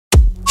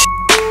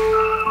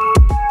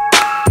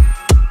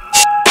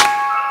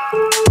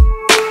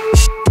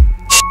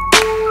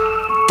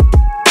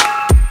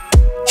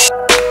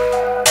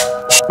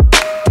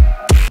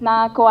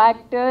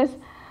co-actors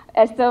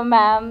Esther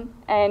ma'am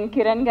and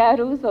Kiran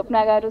garu,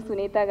 Swapna garu,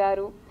 Sunita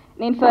garu.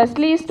 నేను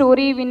firstly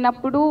story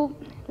విన్నప్పుడు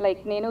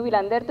like నేను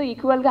వీళ్ళందరితో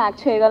ఈక్వల్గా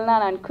యాక్ట్ చేయగలను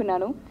అని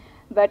అనుకున్నాను.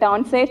 బట్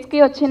ఆన్ సెట్స్కి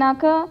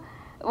వచ్చినాక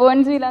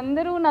వన్స్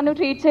వీళ్ళందరూ నన్ను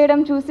ట్రీట్ చేయడం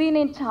చూసి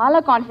నేను చాలా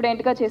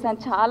కాన్ఫిడెంట్గా చేశాను,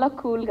 చాలా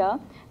కూల్గా.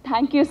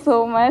 Thank you so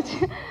much.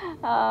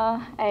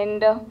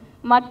 And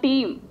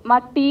మా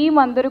టీం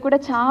అందరూ కూడా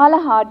చాలా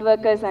హార్డ్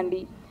వర్కర్స్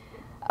అండి.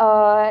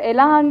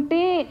 ఎలా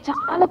అంటే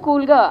చాలా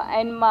కూల్గా.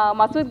 అండ్ మా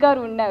మసూద్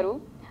గారు ఉన్నారు,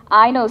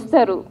 ఆయన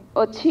వస్తారు,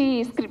 వచ్చి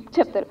స్క్రిప్ట్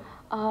చెప్తారు,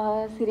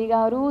 సిరి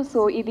గారు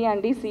సో ఇది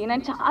అండి సీన్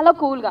అని చాలా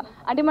కూల్గా.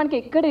 అంటే మనకి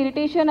ఎక్కడ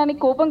ఇరిటేషన్ అని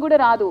కోపం కూడా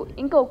రాదు.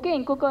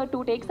 ఇంకొక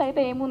 2 టేక్స్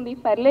అయితే ఏముంది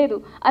పర్లేదు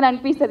అని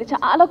అనిపిస్తుంది,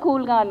 చాలా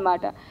కూల్గా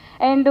అనమాట.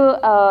 అండ్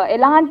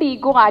ఎలాంటి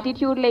ఈగో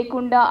యాటిట్యూడ్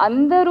లేకుండా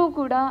అందరూ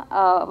కూడా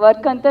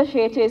వర్క్ అంతా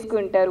షేర్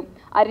చేసుకుంటారు.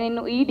 అది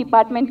నేను ఈ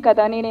డిపార్ట్మెంట్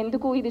కదా, నేను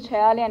ఎందుకు ఇది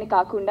చేయాలి అని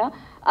కాకుండా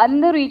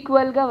అందరూ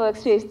ఈక్వల్గా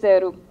వర్క్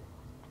చేస్తారు.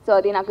 సో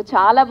అది నాకు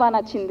చాలా బాగా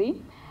నచ్చింది.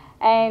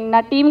 అండ్ నా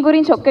టీం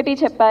గురించి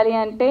ఒక్కటి చెప్పాలి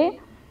అంటే,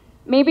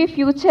 మేబీ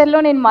ఫ్యూచర్లో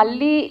నేను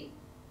మళ్ళీ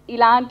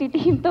ఇలాంటి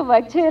టీంతో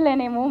వర్క్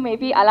చేయలేనేమో.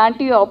 మేబీ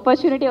అలాంటి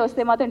ఆపర్చునిటీ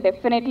వస్తే మాత్రం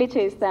డెఫినెట్లీ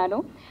చేస్తాను.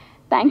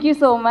 Thank you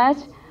so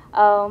much.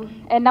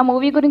 And నా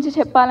మూవీ గురించి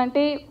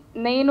చెప్పాలంటే,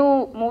 నేను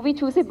మూవీ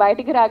చూసి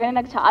బయటికి రాగానే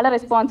నాకు చాలా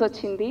రెస్పాన్స్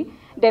వచ్చింది,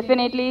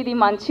 డెఫినెట్లీ ఇది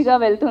మంచిగా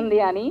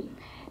వెళ్తుంది అని.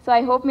 సో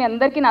ఐ హోప్ మీ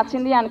అందరికీ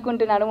నచ్చింది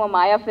అనుకుంటున్నాను మా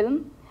మాయా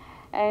film.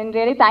 And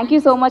really thank you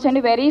so much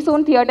అండి. వెరీ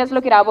సూన్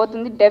థియేటర్స్లోకి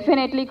రాబోతుంది.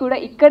 డెఫినెట్లీ కూడా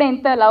ఇక్కడ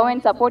ఎంత లవ్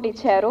అండ్ సపోర్ట్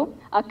ఇచ్చారో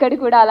అక్కడ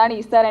కూడా అలానే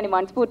ఇస్తారని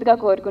మనస్ఫూర్తిగా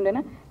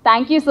కోరుకుంటున్నాను.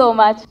 Thank you so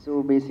much. So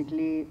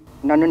basically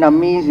నన్ను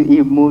నమ్మి ఈ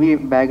movie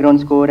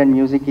background score and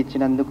music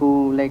ఇచ్చినందుకు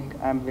like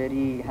I'm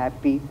very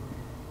happy.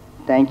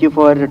 Thank you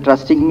for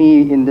trusting me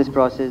in this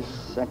process.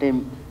 అంటే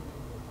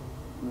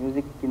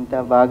మ్యూజిక్ ఇంత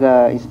బాగా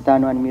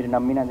ఇస్తాను అని మీరు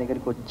నమ్మి నా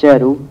దగ్గరికి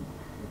వచ్చారు,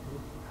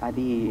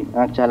 అది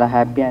నాకు చాలా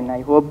happy. And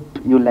I hope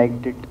you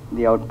liked it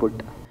the output.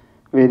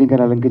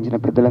 వేదికను అలంకరించిన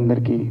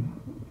పెద్దలందరికీ,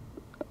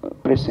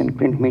 ప్రెస్ అండ్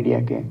ప్రింట్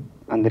మీడియాకి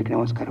అందరికీ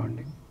నమస్కారం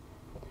అండి.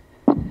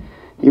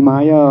 ఈ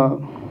మాయా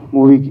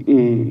మూవీకి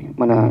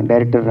మన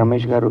డైరెక్టర్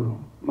రమేష్ గారు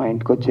మా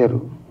ఇంటికి వచ్చారు,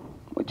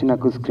 వచ్చి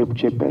నాకు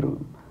స్క్రిప్ట్ చెప్పారు.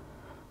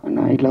 అన్న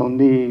ఇట్లా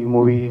ఉంది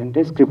మూవీ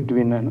అంటే స్క్రిప్ట్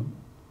విన్నాను,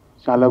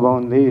 చాలా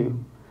బాగుంది.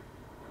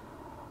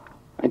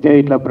 అయితే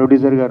ఇట్లా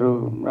ప్రొడ్యూసర్ గారు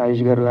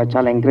రాజేష్ గారు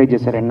చాలా ఎంకరేజ్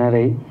చేశారు,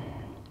 ఎన్ఆర్ఐ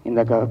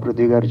ఇందాక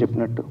పృథ్వీ గారు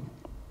చెప్పినట్టు.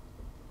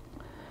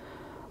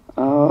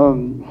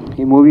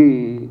 ఈ మూవీ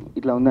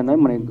ఇట్లా ఉందన్న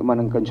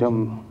మనం కొంచెం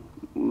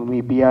మీ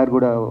పిఆర్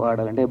కూడా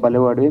వాడాలంటే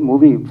భలేవాడే.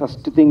 మూవీ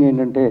ఫస్ట్ థింగ్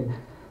ఏంటంటే,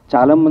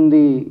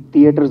 చాలామంది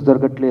థియేటర్స్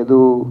దొరకట్లేదు,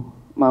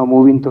 మా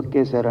మూవీని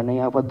తొక్కేశారని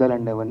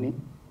అబద్ధాలండి అవన్నీ.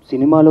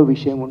 సినిమాలో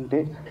విషయం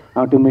ఉంటే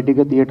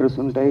ఆటోమేటిక్గా థియేటర్స్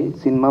ఉంటాయి,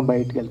 సినిమా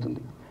బయటకు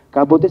వెళ్తుంది.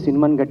 కాకపోతే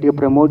సినిమాని గట్టిగా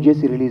ప్రమోట్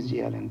చేసి రిలీజ్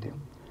చేయాలి అంతే.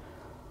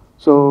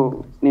 సో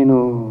నేను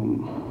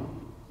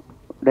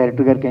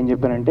డైరెక్టర్ గారికి ఏం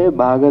చెప్పానంటే,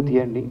 బాగా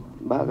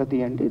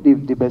తీయండి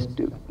ది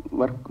బెస్ట్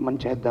వర్క్ మనం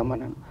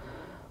చేద్దామని.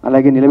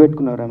 అలాగే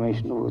నిలబెట్టుకున్నారు రమేష్,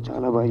 నువ్వు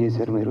చాలా బాగా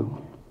చేశారు మీరు.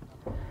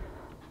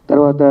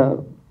 తర్వాత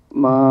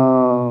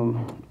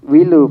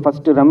వీళ్ళు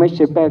ఫస్ట్ రమేష్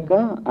చెప్పాక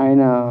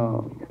ఆయన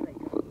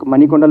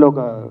మణికొండలో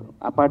ఒక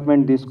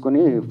అపార్ట్మెంట్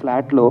తీసుకొని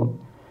ఫ్లాట్లో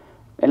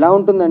ఎలా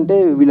ఉంటుందంటే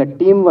వీళ్ళ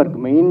టీం వర్క్,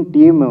 మెయిన్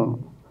టీమ్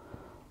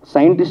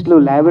సైంటిస్టులు,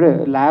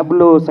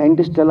 ల్యాబ్లో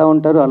సైంటిస్టులు ఎలా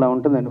ఉంటారో అలా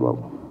ఉంటుందండి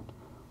బాబు.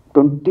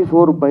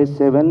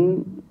 24/7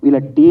 వీళ్ళ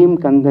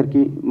టీంకి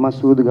అందరికీ,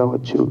 మసూద్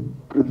కావచ్చు,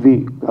 పృథ్వీ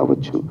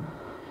కావచ్చు,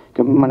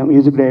 మన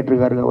మ్యూజిక్ డైరెక్టర్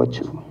గారు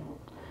కావచ్చు,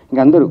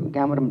 ఇంకందరూ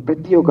కెమెరా,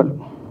 ప్రతి ఒక్కరు,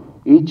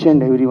 ఈచ్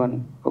అండ్ ఎవ్రీ వన్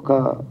ఒక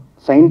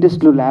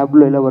సైంటిస్టులు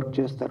ల్యాబ్లో ఎలా వర్క్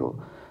చేస్తారో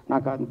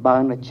నాకు అది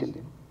బాగా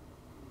నచ్చింది.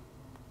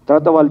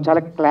 తర్వాత వాళ్ళు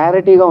చాలా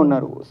క్లారిటీగా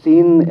ఉన్నారు,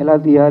 సీన్ ఎలా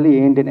తీయాలి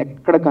ఏంటి,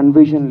 ఎక్కడ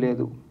కన్ఫ్యూజన్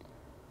లేదు.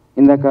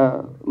 ఇందాక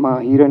మా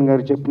హీరోయిన్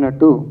గారు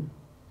చెప్పినట్టు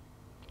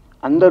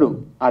అందరూ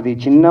అది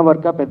చిన్న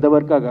వర్కా పెద్ద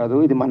వర్కా కాదు,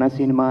 ఇది మన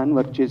సినిమా అని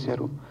వర్క్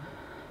చేశారు.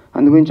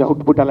 అందుగురించి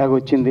అవుట్పుట్ అలాగే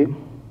వచ్చింది.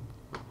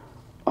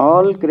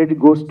 All credit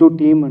goes to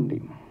team అండి,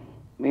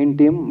 మెయిన్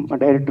టీమ్. మా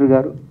డైరెక్టర్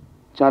గారు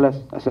చాలా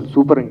అసలు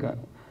సూపర్, ఇంకా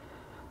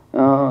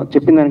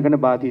చెప్పిన దానికన్నా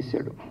బాగా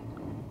తీశాడు.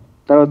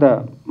 తర్వాత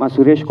మా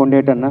సురేష్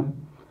కొండేటి అన్న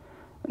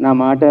నా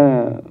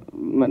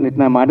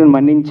మాటను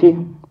మన్నించి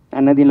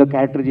అన్న దీనిలో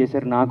క్యారెక్టర్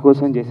చేశారు, నా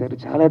కోసం చేశారు,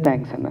 చాలా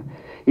థ్యాంక్స్ అన్న.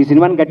 ఈ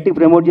సినిమాని గట్టి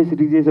ప్రమోట్ చేసి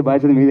రిలీజ్ చేసే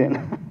బాధ్యత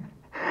మీదేనా.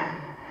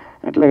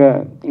 అట్లాగా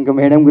ఇంకా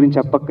మేడం గురించి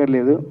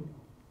చెప్పక్కర్లేదు,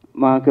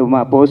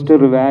 మా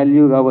పోస్టర్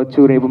వాల్యూ కావచ్చు,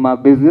 రేపు మా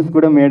బిజినెస్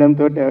కూడా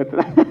మేడంతో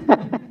అవుతుంది.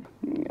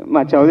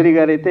 మా చౌదరి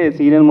గారు అయితే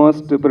సీనియర్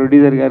మోస్ట్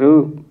ప్రొడ్యూసర్ గారు,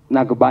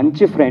 నాకు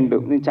మంచి ఫ్రెండ్.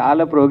 నేను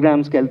చాలా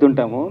ప్రోగ్రామ్స్కి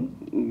వెళ్తుంటాము,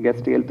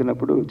 గెస్ట్కి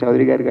వెళ్తున్నప్పుడు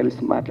చౌదరి గారు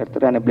కలిసి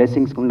మాట్లాడతారు, ఆయన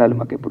బ్లెస్సింగ్స్ ఉండాలి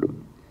మాకు ఎప్పుడు.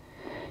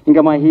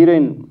 ఇంకా మా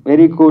హీరోయిన్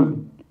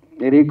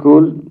వెరీ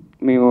కూల్.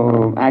 మేము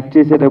యాక్ట్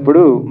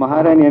చేసేటప్పుడు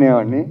మహారాణి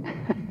అనేవాడిని.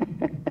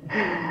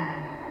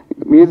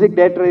 మ్యూజిక్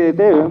డైరెక్టర్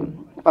అయితే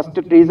ఫస్ట్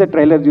టీజర్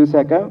ట్రైలర్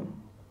చూశాక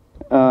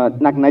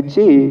నాకు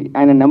నచ్చి,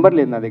 ఆయన నెంబర్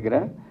లేదు నా దగ్గర,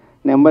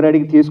 నెంబర్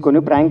అడిగి తీసుకొని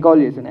ప్రాంక్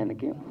కాల్ చేశాను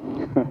ఆయనకి.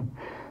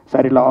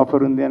 సార్ ఇలా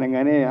ఆఫర్ ఉంది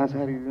అనగానే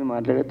సార్ ఇది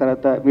మాట్లాడే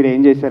తర్వాత మీరు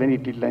ఏం చేశారని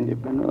ఇట్లా అని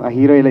చెప్పాను. ఆ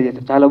హీరో ఇలా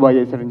చేశారు, చాలా బాగా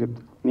చేశారని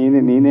చెప్తాను,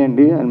 నేనే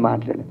అండి అని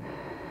మాట్లాడాను.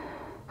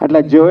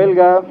 అట్లా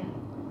జోయల్గా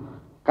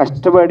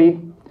కష్టపడి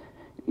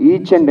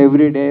each and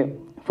every day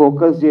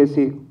focus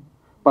చేసి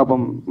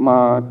పాపం మా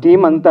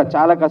టీం అంతా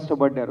చాలా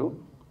కష్టపడ్డారు.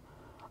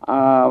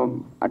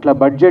 అట్లా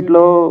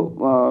బడ్జెట్లో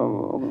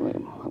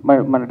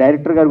మన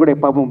డైరెక్టర్ గారు కూడా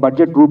పాపం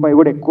బడ్జెట్ రూపాయి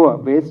కూడా ఎక్కువ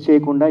వేస్ట్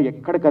చేయకుండా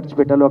ఎక్కడ ఖర్చు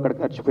పెట్టాలో అక్కడ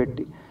ఖర్చు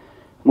పెట్టి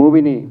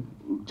మూవీని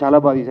చాలా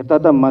బాగా తీశారు.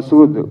 తర్వాత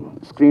Masood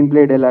screen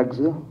play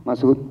dialogues,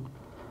 Masood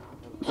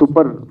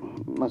super.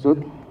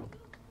 Masood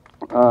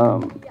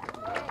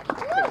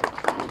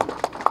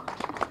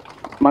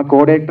మా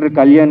కోడైరెక్టర్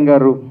కళ్యాణ్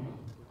గారు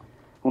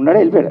ఉన్నాడా,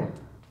 వెళ్ళిపోయాడా?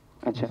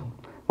 అచ్చా,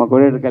 మా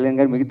కోడైరెక్టర్ కళ్యాణ్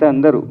గారు, మిగతా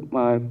అందరూ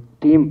మా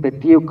టీం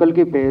ప్రతి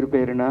ఒక్కరికి పేరు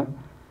పేరున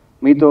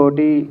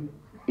మీతోటి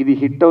ఇది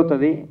హిట్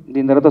అవుతుంది.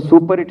 దీని తర్వాత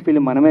సూపర్ హిట్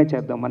ఫిల్మ్ మనమే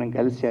చేద్దాం, మనం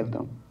కలిసి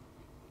చేద్దాం.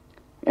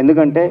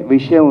 ఎందుకంటే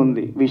విషయం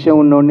ఉంది, విషయం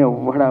ఉన్నోడిని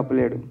ఎవ్వడు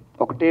ఆపలేడు.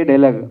 ఒకటే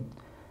డైలాగ్,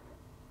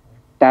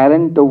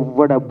 టాలెంట్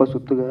ఎవ్వడు అబ్బ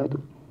సుత్తు కాదు,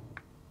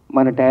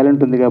 మన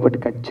టాలెంట్ ఉంది కాబట్టి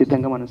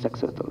ఖచ్చితంగా మనం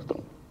సక్సెస్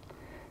అవుతాం.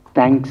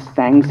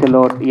 Thanks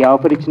a lot. ఈ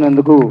ఆఫర్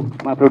ఇచ్చినందుకు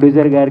మా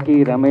ప్రొడ్యూసర్ గారికి,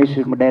 రమేష్,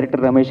 మా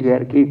డైరెక్టర్ రమేష్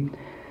గారికి,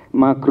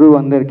 మా క్రూ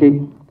అందరికీ,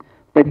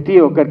 ప్రతి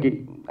ఒక్కరికి.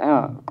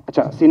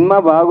 అచ్చా, సినిమా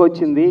బాగా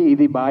వచ్చింది.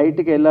 ఇది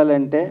బయటికి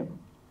వెళ్ళాలంటే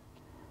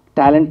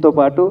టాలెంట్తో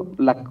పాటు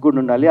లక్ కూడా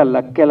ఉండాలి. ఆ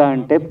లక్ ఎలా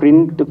అంటే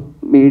ప్రింట్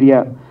మీడియా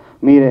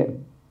మీరే,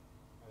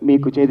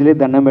 మీకు చేతిలో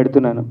దండం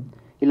పెడుతున్నాను.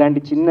 ఇలాంటి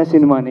చిన్న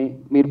సినిమాని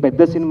మీరు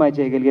పెద్ద సినిమా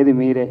చేయగలిగేది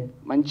మీరే.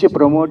 మంచి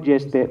ప్రమోట్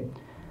చేస్తే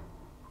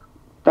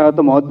తర్వాత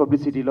మౌత్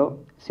పబ్లిసిటీలో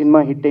సినిమా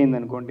హిట్ అయింది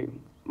అనుకోండి,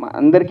 మా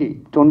అందరికీ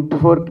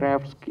 24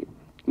 క్రాఫ్ట్స్కి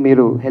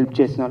మీరు హెల్ప్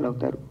చేసిన వాళ్ళు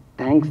అవుతారు.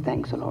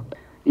 Thanks a lot.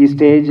 ఈ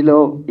స్టేజ్లో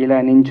ఇలా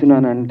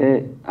నించున్నానంటే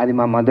అది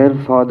మా మదర్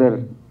ఫాదర్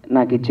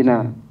నాకు ఇచ్చిన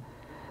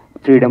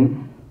ఫ్రీడమ్.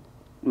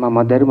 మా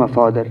మదర్, మా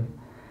ఫాదర్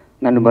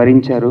నన్ను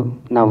భరించారు,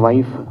 నా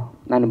వైఫ్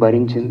నన్ను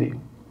భరించింది.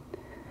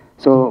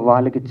 సో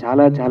వాళ్ళకి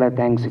చాలా చాలా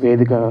థ్యాంక్స్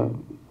వేదిక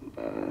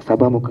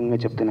సభాముఖంగా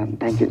చెప్తున్నాను.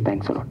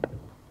 Thanks a lot.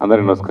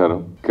 అందరికీ నమస్కారం.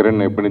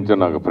 కిరణ్ ఎప్పటి నుంచో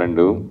నాకు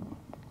ఫ్రెండు.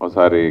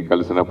 ఒకసారి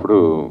కలిసినప్పుడు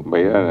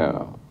భయ్య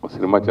ఒక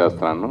సినిమా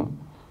చేస్తున్నాను,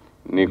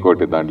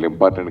 నీకోటి దాంట్లో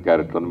ఇంపార్టెంట్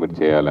క్యారెక్టర్ ఉంది, మీరు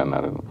చేయాలి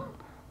అన్నారు.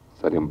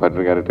 సరే,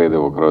 ఇంపార్టెంట్ క్యారెక్టర్ ఏదో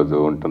ఒకరోజు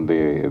ఉంటుంది,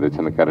 ఏదో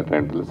చిన్న క్యారెక్టర్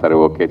ఉంటుంది, సరే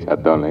ఓకే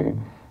చేద్దాంలే.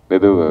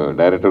 లేదు,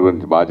 డైరెక్టర్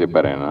గురించి బాగా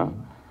చెప్పారు ఆయన.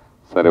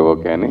 సరే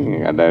ఓకే అని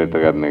ఆ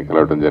డైరెక్టర్ గారిని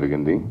కలవడం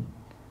జరిగింది.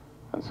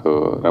 సో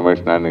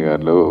రమేష్ నాని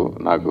గారు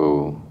నాకు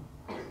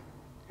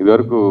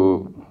ఇదివరకు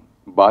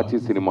బాచి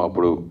సినిమా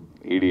అప్పుడు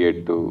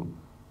ఈడియట్,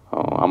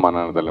 అమ్మ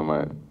నాన్న తల్లి,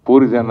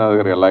 పూరి జగన్నాథ్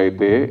గారు ఎలా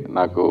అయితే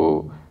నాకు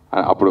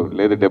అప్పుడు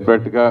లేదు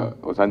డెఫినెట్గా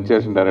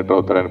సెన్సేషన్ డైరెక్టర్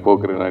అవుతాడని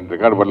పోకరి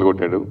రికార్డు పనులు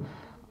కొట్టాడు.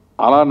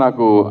 అలా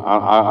నాకు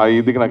ఆ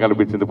ఇదికి నాకు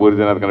అనిపించింది, పూరి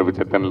జగన్నాథ్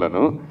కనిపించే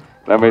తెనలోను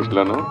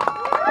రమేష్లోను.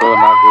 సో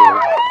నాకు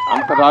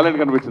అంత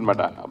టాలెంట్ కనిపించింది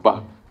అనమాట. అబ్బా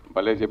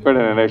భలే చెప్పాడు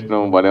నేనేషన్,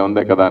 భలే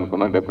ఉందే కదా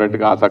అనుకున్నాను.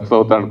 డెఫినెట్గా ఆ సక్సెస్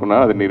అవుతా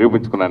అనుకున్నాను, అది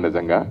నిరూపించుకున్నాను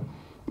నిజంగా.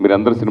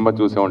 మీరందరూ సినిమా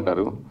చూసే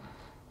ఉంటారు.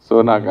 సో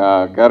నాకు ఆ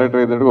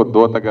క్యారెక్టర్ ఏంటంటే ఒక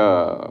దోతగా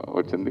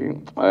వచ్చింది.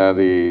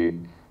 అది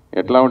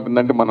ఎట్లా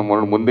ఉంటుందంటే మనం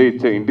ముందే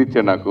ఇంటి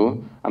ఇచ్చే నాకు,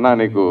 అన్న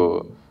నీకు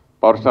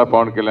పవర్ స్టార్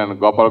పవన్ కళ్యాణ్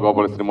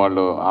గోపాల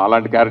సినిమాల్లో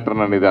అలాంటి క్యారెక్టర్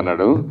నన్ను ఇది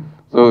అన్నాడు.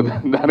 సో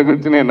దాని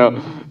గురించి నేను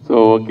సో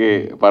ఓకే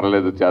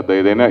పర్లేదు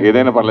చేద్దాం,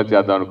 ఏదైనా పర్లేదు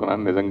చేద్దాం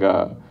అనుకున్నాను. నిజంగా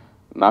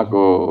నాకు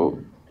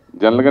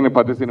జనరల్గా నేను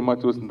ప్రతి సినిమా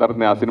చూసిన తర్వాత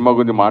నేను ఆ సినిమా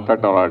గురించి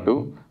మాట్లాడటం రాటు.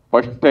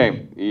 ఫస్ట్ టైం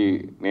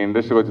నేను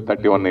ఇండస్ట్రీకి వచ్చి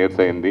 31 years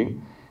అయింది.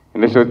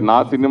 ఇండస్ట్రీ వచ్చి నా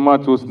సినిమా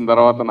చూసిన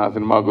తర్వాత నా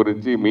సినిమా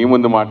గురించి మీ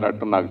ముందు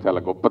మాట్లాడటం నాకు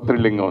చాలా గొప్ప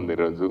థ్రిల్లింగ్గా ఉంది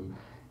ఈరోజు.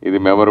 ఇది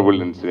మెమరబుల్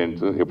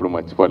ఇన్సిడెంట్స్, ఎప్పుడు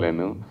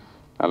మర్చిపోలేను.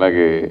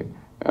 అలాగే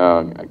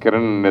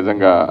కిరణ్,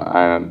 నిజంగా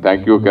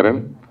థ్యాంక్ యూ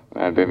కిరణ్.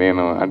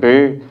 అంటే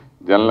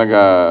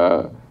జనరల్గా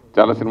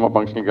చాలా సినిమా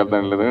ఫంక్షన్కి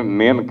వెళ్తాను లేదు,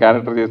 నేను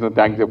క్యారెక్టర్ చేసిన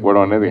థ్యాంక్స్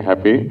చెప్పుకోవడం అనేది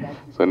హ్యాపీ.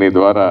 సో నీ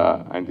ద్వారా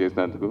ఆయన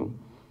చేసినందుకు.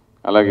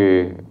 అలాగే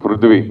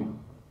పృథ్వీ,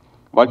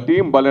 వాళ్ళ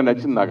టీం భలే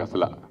నచ్చింది నాకు.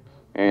 అసలు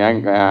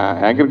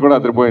యాంకర్ కూడా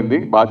అదిరిపోయింది,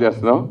 బాగా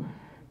చేస్తున్నావు.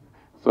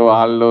 సో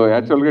వాళ్ళు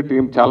యాక్చువల్గా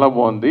టీం చాలా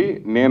బాగుంది.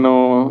 నేను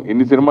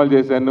ఎన్ని సినిమాలు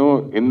చేశాను,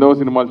 ఎన్నో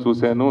సినిమాలు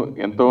చూశాను,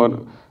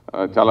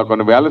 చాలా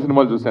కొన్ని వేల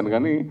సినిమాలు చూశాను.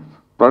 కానీ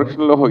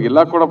ప్రొడక్షన్లో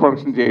ఇలా కూడా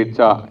ప్రొడక్షన్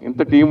చేయొచ్చా,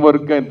 ఇంత టీం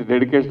వర్క్గా ఇంత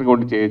డెడికేషన్గా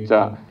ఉండి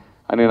చేయొచ్చా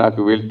అని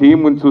నాకు వీళ్ళ టీం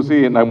చూసి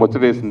నాకు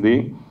ముచ్చటేసింది.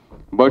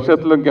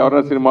 భవిష్యత్తులో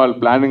ఇంకెవరైనా సినిమాలు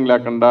ప్లానింగ్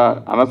లేకుండా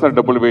అనవసరం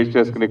డబ్బులు వేస్ట్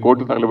చేసుకుని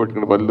కోట్లు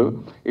తగలబెట్టుకునే బదులు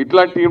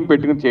ఇట్లా టీం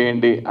పెట్టుకుని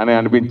చేయండి అని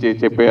అనిపించి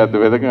చెప్పే అంత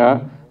విధంగా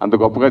అంత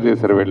గొప్పగా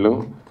చేశారు వీళ్ళు.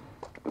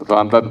 సో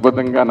అంత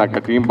అద్భుతంగా నాకు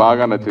ఆ టీం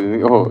బాగా నచ్చింది.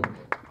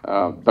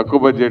 తక్కువ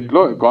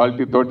బడ్జెట్లో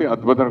క్వాలిటీ తోటి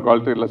అద్భుతమైన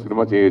క్వాలిటీ ఇలా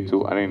సినిమా చేయొచ్చు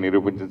అని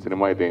నిరూపించిన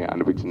సినిమా అయితే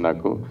అనిపించింది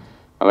నాకు.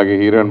 అలాగే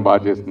హీరోయిన్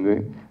బాగా చేసింది,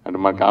 అంటే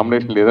మన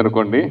కాంబినేషన్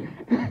లేదనుకోండి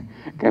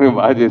కానీ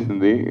బాగా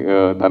చేసింది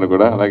తను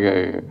కూడా. అలాగే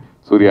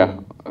సూర్య,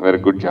 వెరీ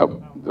గుడ్ జాబ్,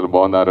 చాలా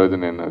బాగుంది. ఆ రోజు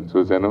నేను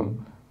చూశాను,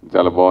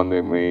 చాలా బాగుంది.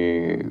 మీ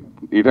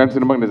ఇలాంటి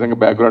సినిమాకి నిజంగా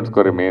బ్యాక్గ్రౌండ్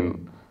స్కోర్ మెయిన్,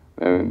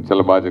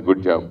 చాలా బాగా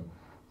గుడ్ జాబ్.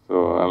 సో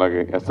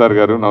అలాగే ఎస్ఆర్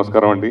గారు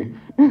నమస్కారం అండి.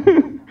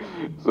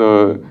 సో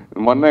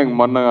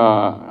మొన్న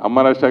అమ్మ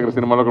రాజశేఖర్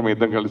సినిమాలో కూడా మీ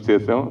ఇద్దరం కలిసి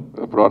చేసాం.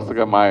 ఇప్పుడు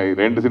వరుసగా మా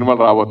 2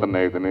 సినిమాలు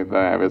రాబోతున్నాయి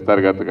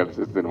ఎస్ఆర్ గారితో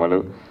కలిసి సినిమాలు.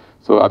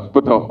 సో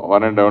అద్భుతం,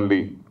 వన్ అండ్ ఓన్లీ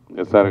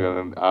ఎస్ఆర్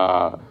గారు. ఆ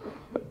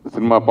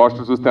సినిమా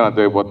పోస్టర్ చూస్తే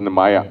అర్థమైపోతుంది,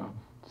 మాయ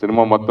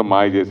సినిమా మొత్తం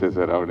మాయ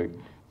చేసేసారు ఆవిడ.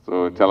 సో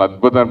చాలా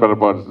అద్భుతమైన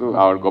పెర్ఫార్మెన్స్.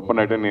 ఆవిడ గొప్ప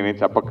నటి నేనేం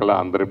చెప్పక్కల,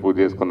 అందరి పూజ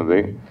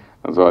చేసుకున్నది.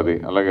 సో అది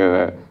అలాగే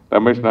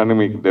రమేష్ నాని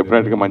మీకు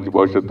డెఫినెట్గా మంచి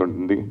భవిష్యత్తు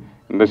ఉంటుంది.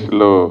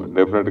 ఇండస్ట్రీలో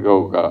డెఫినెట్గా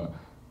ఒక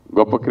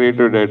గొప్ప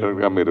క్రియేటివ్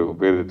డైరెక్టర్గా మీరు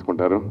పేరు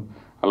తెచ్చుకుంటారు.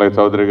 అలాగే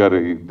చౌదరి గారు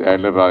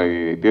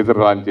ఈ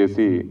టీజర్ లాంచ్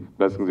చేసి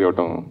బ్లెస్సింగ్స్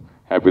ఇవ్వటం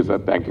happy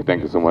sir.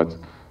 Thank you so much.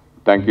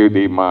 Thank you.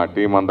 ఇది మా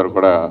టీం అందరూ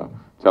కూడా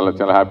చాలా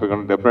చాలా హ్యాపీగా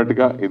ఉంది.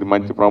 డెఫినెట్గా ఇది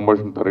మంచి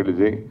ప్రమోషన్తో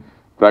రిలీజ్ అయ్యి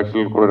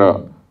ప్రేక్షకులు కూడా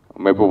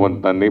మెప్పు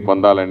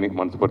పొందాలని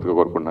మనస్ఫూర్తిగా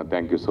కోరుకుంటున్నాను.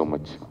 Thank you so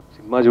much.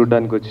 Cinema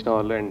చూడడానికి వచ్చిన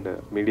వాళ్ళు అండ్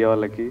మీడియా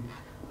వాళ్ళకి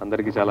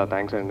అందరికీ చాలా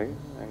థ్యాంక్స్ అండి.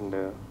 అండ్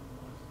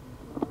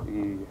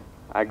ఈ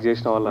యాక్ట్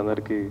చేసిన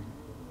వాళ్ళందరికీ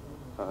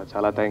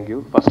చాలా thank you.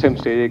 First time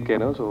stage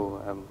ఎక్కాను, so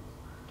I'm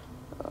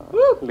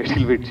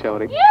little bit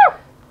showering.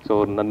 So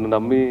నన్ను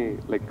నమ్మి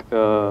లైక్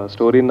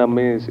స్టోరీని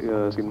నమ్మి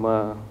సినిమా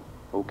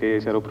ఓకే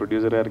చేశారు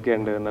ప్రొడ్యూసర్ గారికి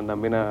అండ్ నన్ను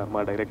నమ్మిన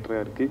మా డైరెక్టర్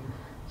గారికి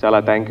చాలా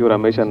థ్యాంక్ యూ.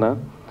 రమేష్ అన్న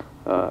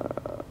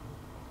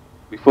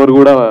బిఫోర్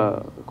కూడా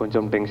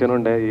కొంచెం టెన్షన్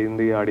ఉండే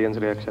ఏంది audience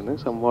reaction,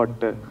 some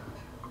what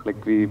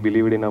like we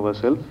believed in our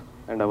self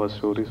and hour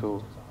story. So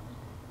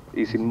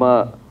ఈ సినిమా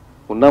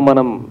ఉన్న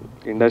మనం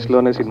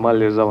ఇండస్ట్రీలోనే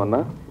సినిమాలు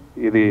చేద్దామన్నా,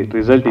 ఇది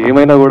రిజల్ట్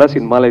ఏమైనా కూడా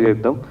సినిమాలే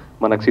చేద్దాం,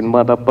 మనకు సినిమా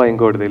తప్ప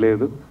ఇంకోటి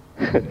తెలియదు.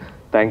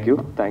 Thank you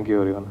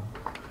everyone.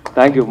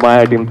 Thank you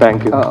Maya team.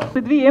 Thank you.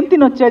 Prithvi ఏం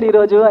తినొచ్చాడు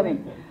ఈరోజు అని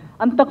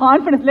అంత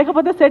కాన్ఫిడెన్స్,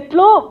 లేకపోతే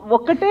సెట్లో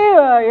ఒక్కటే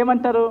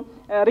ఏమంటారు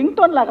రింగ్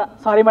టోన్ లాగా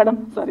సారీ మేడం,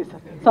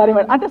 సారీ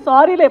మేడం అంటే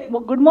సారీ లే,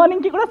 గుడ్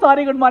మార్నింగ్కి కూడా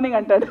సారీ గుడ్ మార్నింగ్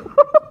అంటాడు.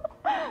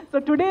 So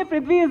today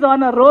Prithvi is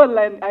on a role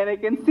and I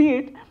can see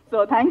it. So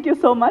thank you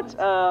so much.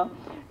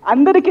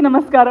 అందరికీ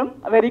నమస్కారం,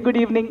 వెరీ గుడ్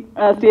ఈవినింగ్.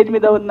 స్టేజ్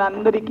మీద ఉన్న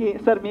అందరికీ,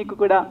 సార్ మీకు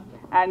కూడా,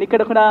 అండ్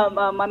ఇక్కడ కూడా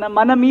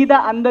మన మీద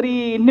అందరి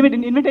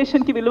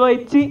ఇన్విటేషన్కి విలువ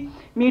ఇచ్చి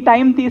మీ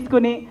టైం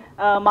తీసుకుని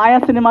మాయా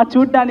సినిమా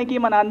చూడడానికి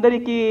మన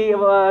అందరికీ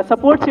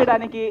సపోర్ట్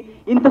చేయడానికి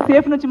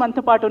ఇంతసేపు నుంచి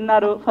మనతో పాటు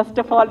ఉన్నారు. ఫస్ట్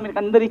ఆఫ్ ఆల్ మీకు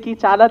అందరికీ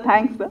చాలా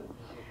థ్యాంక్స్.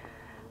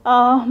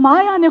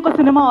 మాయా అనే ఒక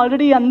సినిమా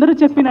ఆల్రెడీ అందరూ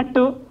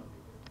చెప్పినట్టు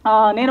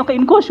నేను ఒక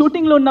ఇంకో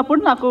షూటింగ్లో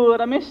ఉన్నప్పుడు నాకు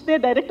రమేష్దే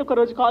డైరెక్ట్ ఒక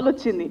రోజు కాల్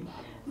వచ్చింది.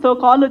 సో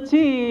కాల్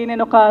వచ్చి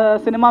నేను ఒక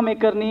సినిమా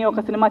మేకర్ని,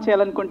 ఒక సినిమా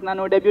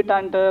చేయాలనుకుంటున్నాను,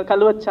 డెబ్యూటాంట్,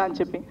 కలవచ్చా అని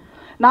చెప్పి.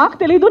 నాకు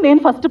తెలీదు నేను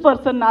ఫస్ట్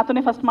పర్సన్,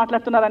 నాతోనే ఫస్ట్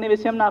మాట్లాడుతున్నారు అనే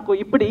విషయం నాకు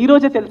ఇప్పుడు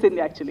ఈరోజే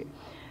తెలిసింది యాక్చువల్లీ.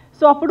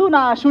 సో అప్పుడు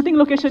నా షూటింగ్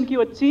లొకేషన్కి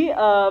వచ్చి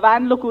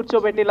వ్యాన్లో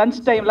కూర్చోబెట్టి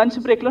లంచ్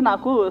బ్రేక్లో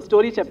నాకు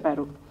స్టోరీ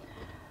చెప్పారు.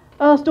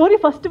 స్టోరీ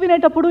ఫస్ట్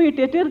వినేటప్పుడు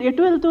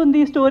ఎటు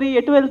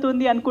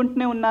వెళ్తుంది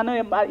అనుకుంటూనే ఉన్నాను.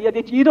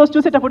 అది ఈరోజు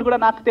చూసేటప్పుడు కూడా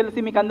నాకు తెలిసి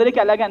మీకు అందరికీ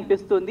అలాగే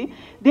అనిపిస్తుంది.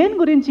 దేని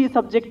గురించి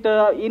సబ్జెక్ట్,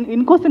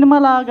 ఇంకో సినిమా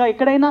లాగా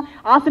ఎక్కడైనా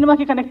ఆ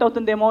సినిమాకి కనెక్ట్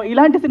అవుతుందేమో,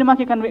 ఇలాంటి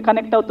సినిమాకి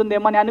కనెక్ట్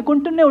అవుతుందేమో అని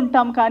అనుకుంటూనే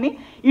ఉంటాం. కానీ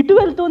ఇటు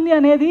వెళ్తుంది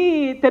అనేది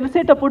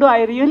తెలిసేటప్పుడు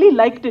ఐ రియలీ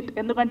లైక్డ్ ఇట్.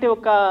 ఎందుకంటే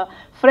ఒక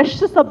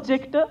ఫ్రెష్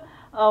సబ్జెక్ట్,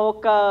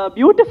 ఒక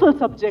బ్యూటిఫుల్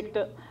సబ్జెక్ట్.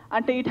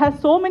 అంటే it has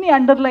so many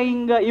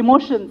underlying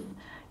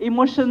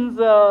emotions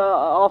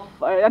of,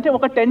 అంటే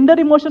ఒక టెండర్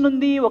ఇమోషన్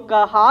ఉంది, ఒక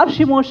హార్ష్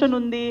ఇమోషన్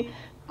ఉంది,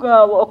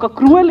 ఒక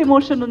క్రూయల్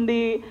ఇమోషన్ ఉంది.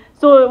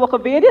 సో ఒక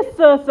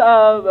వేరియస్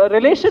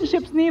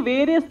రిలేషన్షిప్స్ని,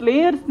 వేరియస్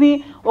లేయర్స్ని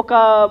ఒక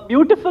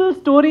బ్యూటిఫుల్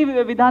స్టోరీ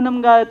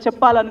విధానంగా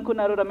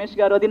చెప్పాలనుకున్నారు రమేష్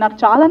గారు. అది నాకు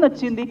చాలా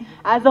నచ్చింది.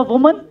 As a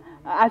woman,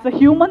 as a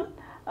human,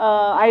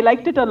 I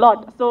liked it a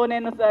lot. So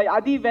నేను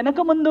అది వెనక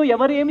ముందు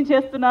ఎవరు ఏమి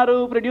చేస్తున్నారు,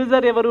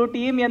 ప్రొడ్యూసర్ ఎవరు,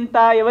 టీం ఎంత,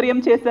 ఎవరు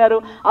ఏం చేశారు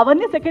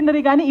అవన్నీ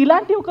సెకండరీ. కానీ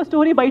ఇలాంటి ఒక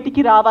స్టోరీ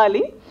బయటికి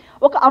రావాలి,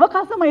 ఒక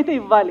అవకాశం అయితే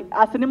ఇవ్వాలి.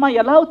 ఆ సినిమా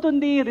ఎలా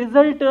అవుతుంది,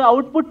 రిజల్ట్,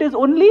 అవుట్పుట్ ఈజ్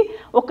ఓన్లీ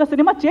ఒక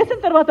సినిమా చేసిన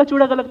తర్వాత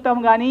చూడగలుగుతాం.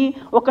 కానీ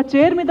ఒక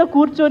చైర్ మీద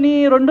కూర్చొని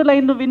 2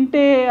 లైన్లు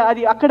వింటే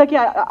అది అక్కడికి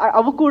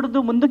అవ్వకూడదు,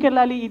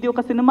 ముందుకెళ్ళాలి. ఇది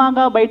ఒక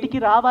సినిమాగా బయటికి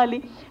రావాలి.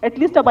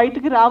 అట్లీస్ట్ ఆ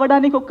బయటికి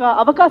రావడానికి ఒక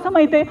అవకాశం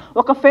అయితే,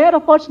 ఒక ఫేర్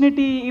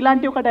ఆపర్చునిటీ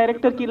ఇలాంటి ఒక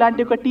డైరెక్టర్కి,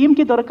 ఇలాంటి ఒక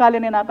టీంకి దొరకాలి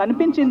అని నాకు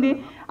అనిపించింది.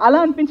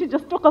 అలా అనిపించి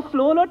జస్ట్ ఒక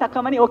ఫ్లోలో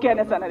టక్కమని ఓకే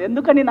అనేసాను.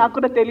 ఎందుకని నాకు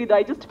కూడా తెలీదు,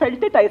 I just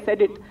felt it, I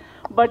said it.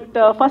 But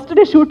first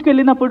day షూట్కి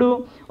వెళ్ళినప్పుడు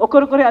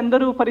ఒకరొకరు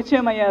అందరూ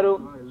పరిచయం అయ్యారు.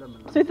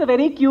 So it's a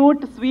very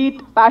cute, sweet,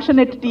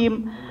 passionate team.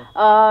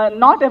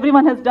 Not every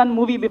one Hess done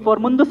movie before.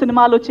 ముందు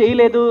సినిమాలు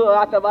చేయలేదు,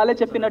 వాళ్ళే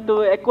చెప్పినట్టు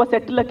ఎక్కువ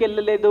సెట్లకు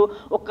వెళ్ళలేదు,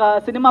 ఒక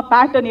సినిమా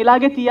ప్యాటర్న్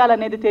ఇలాగే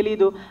తీయాలనేది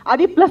తెలీదు.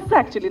 అది ప్లస్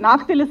యాక్చువల్లీ.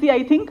 నాకు తెలిసి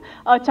ఐ థింక్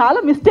చాలా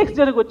మిస్టేక్స్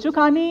జరగవచ్చు,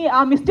 కానీ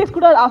ఆ మిస్టేక్స్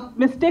కూడా, ఆ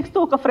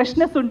మిస్టేక్స్తో ఒక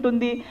ఫ్రెష్నెస్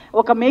ఉంటుంది,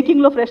 ఒక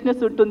మేకింగ్లో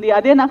ఫ్రెష్నెస్ ఉంటుంది.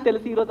 అదే నాకు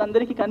తెలిసి ఈరోజు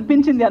అందరికీ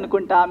కనిపించింది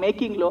అనుకుంటా ఆ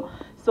మేకింగ్లో.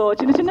 సో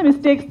చిన్న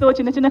మిస్టేక్స్తో,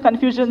 చిన్న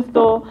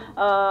కన్ఫ్యూజన్స్తో,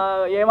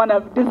 ఏమైనా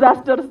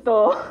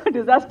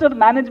డిజాస్టర్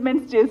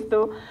మేనేజ్మెంట్స్ చేస్తూ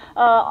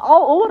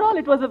overall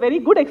it was a very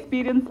good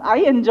experience. I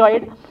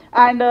enjoyed.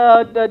 And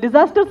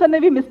disasters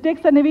అనేవి,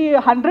 మిస్టేక్స్ అనేవి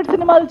 100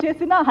 సినిమాలు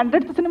చేసినా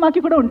 100th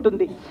సినిమాకి కూడా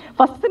ఉంటుంది.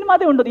 ఫస్ట్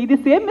సినిమాదే ఉండదు, ఇది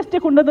సేమ్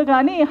మిస్టేక్ ఉండదు,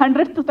 కానీ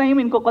 100th టైం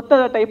ఇంకో కొత్త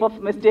టైప్ ఆఫ్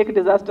మిస్టేక్,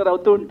 డిజాస్టర్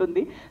అవుతూ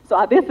ఉంటుంది. సో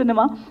అదే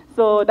సినిమా.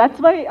 సో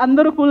దట్స్ వై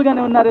అందరూ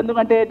కూల్గానే ఉన్నారు,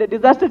 ఎందుకంటే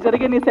డిజాస్టర్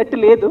జరిగే సెట్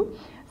లేదు.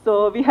 So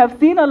we have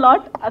seen a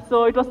lot. So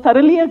it was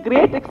thoroughly a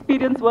great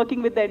experience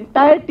working with the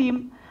entire team.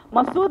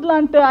 Masood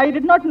లాంటి I did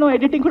not no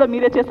editing కూడా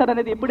మీరే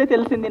చేశారనేది ఇప్పుడే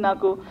తెలిసింది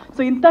నాకు.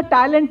 సో ఇంత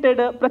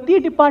టాలెంటెడ్, ప్రతి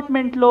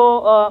డిపార్ట్మెంట్లో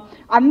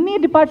అన్ని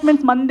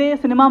డిపార్ట్మెంట్స్ మందే,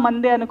 సినిమా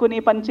మందే అనుకుని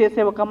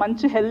పనిచేసే ఒక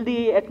మంచి healthy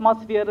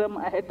atmosphere,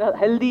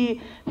 healthy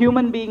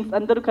human beings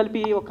అందరూ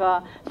కలిపి ఒక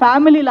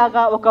ఫ్యామిలీ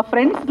లాగా, ఒక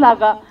ఫ్రెండ్స్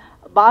లాగా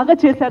బాగా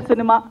చేశారు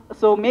సినిమా.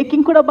 సో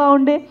మేకింగ్ కూడా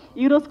బాగుండే.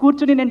 ఈరోజు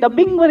కూర్చుని నేను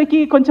డబ్బింగ్ వరకు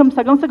కొంచెం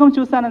సగం సగం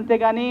చూశాను అంతే,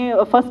 కానీ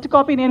ఫస్ట్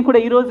కాపీ నేను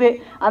కూడా ఈరోజే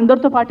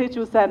అందరితో పాటే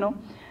చూశాను.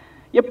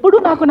 ఎప్పుడు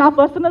నాకు నా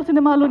పర్సనల్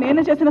సినిమాలు,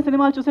 నేను చేసిన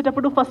సినిమాలు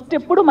చూసేటప్పుడు ఫస్ట్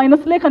ఎప్పుడు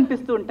మైనస్లే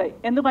కనిపిస్తూ ఉంటాయి.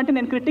 ఎందుకంటే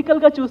నేను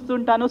క్రిటికల్గా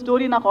చూస్తుంటాను,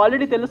 స్టోరీ నాకు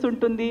ఆల్రెడీ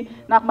తెలుసుంటుంది,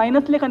 నాకు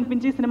మైనస్లే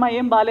కనిపించి సినిమా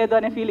ఏం బాగాలేదు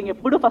అనే ఫీలింగ్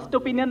ఎప్పుడు first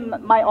opinion.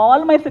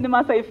 All my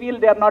cinemas I feel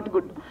they are not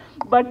good,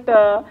 but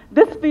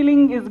this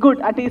feeling is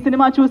good. అంటే ఈ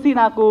సినిమా చూసి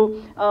నాకు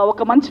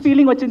ఒక మంచి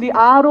ఫీలింగ్ వచ్చింది.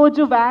 ఆ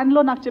రోజు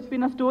వ్యాన్లో నాకు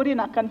చెప్పిన స్టోరీ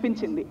నాకు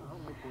కనిపించింది.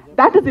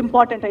 That is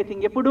important I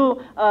think. ఎప్పుడు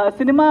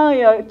సినిమా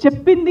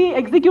చెప్పింది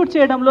ఎగ్జిక్యూట్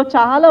చేయడంలో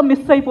చాలా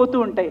మిస్ అయిపోతూ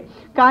ఉంటాయి,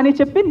 కానీ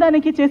చెప్పిన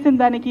దానికి చేసిన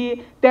దానికి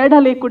తేడా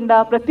లేకుండా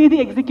ప్రతిదీ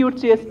ఎగ్జిక్యూట్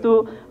చేస్తూ,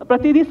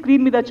 ప్రతిదీ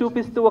స్క్రీన్ మీద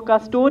చూపిస్తూ ఒక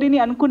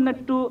స్టోరీని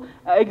అనుకున్నట్టు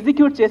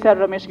ఎగ్జిక్యూట్ చేశారు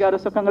రమేష్ గారు.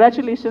 So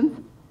congratulations,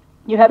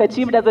 you have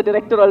achieved as a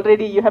director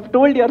already, you have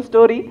told your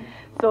story.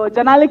 So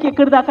జనాలకి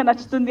ఎక్కడి దాకా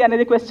నచ్చుతుంది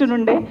అనేది క్వశ్చన్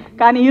ఉండే,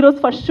 కానీ ఈరోజు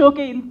ఫస్ట్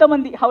షోకే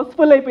ఇంతమంది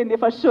హౌస్ఫుల్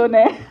అయిపోయింది ఫస్ట్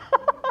షోనే.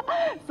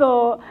 సో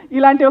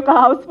ఇలాంటి ఒక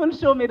హౌస్ఫుల్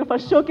షో మీరు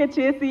ఫస్ట్ షోకే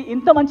చేసి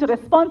ఇంత మంచి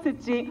రెస్పాన్స్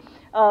ఇచ్చి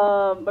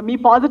మీ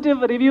పాజిటివ్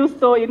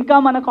రివ్యూస్తో ఇంకా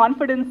మన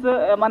కాన్ఫిడెన్స్,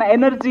 మన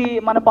ఎనర్జీ,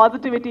 మన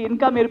పాజిటివిటీ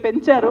ఇంకా మీరు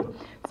పెంచారు.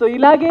 సో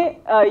ఇలాగే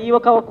ఈ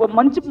ఒక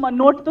మంచి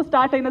నోట్తో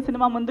స్టార్ట్ అయిన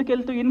సినిమా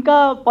ముందుకెళ్తూ ఇంకా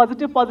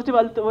పాజిటివ్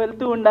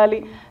వెళ్తూ ఉండాలి.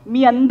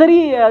 మీ అందరి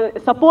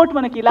సపోర్ట్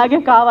మనకి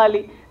ఇలాగే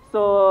కావాలి.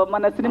 సో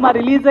మన సినిమా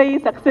రిలీజ్ అయ్యి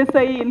సక్సెస్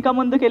అయ్యి ఇంకా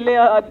ముందుకు వెళ్ళే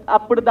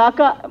అప్పుడు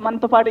దాకా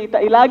మనతో పాటు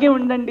ఇలాగే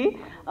ఉండండి.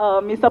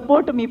 మీ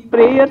సపోర్ట్, మీ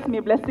ప్రేయర్స్, మీ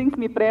బ్లెస్సింగ్స్,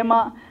 మీ ప్రేమ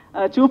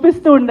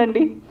చూపిస్తూ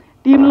ఉండండి.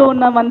 టీంలో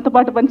ఉన్న మనతో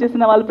పాటు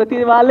పనిచేసిన వాళ్ళు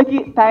ప్రతి వాళ్ళకి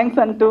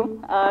థ్యాంక్స్ అంటూ,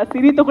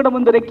 సిరితో కూడా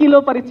ముందు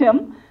రెక్కీలో పరిచయం.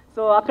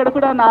 సో అక్కడ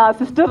కూడా నా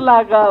సిస్టర్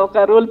లాగా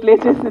ఒక రోల్ ప్లే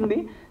చేసింది.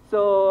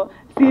 సో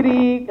సిరి,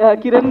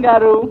 కిరణ్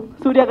గారు,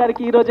 సూర్య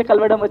గారికి ఈరోజే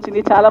కలవడం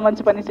వచ్చింది, చాలా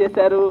మంచి పని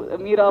చేశారు,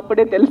 మీరు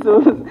అప్పుడే తెలుసు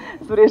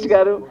సురేష్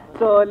గారు.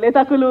 సో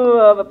లేతాకులు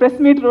ప్రెస్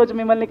మీట్ రోజు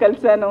మిమ్మల్ని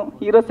కలిశాను,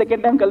 ఈరోజు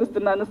సెకండ్ టైం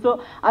కలుస్తున్నాను. సో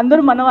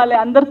అందరూ మన వాళ్ళే,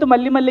 అందరితో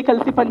మళ్ళీ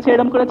కలిసి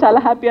పనిచేయడం కూడా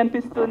చాలా హ్యాపీ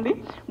అనిపిస్తుంది.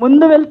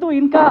 ముందు వెళ్తూ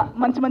ఇంకా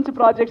మంచి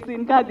ప్రాజెక్ట్స్,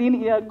 ఇంకా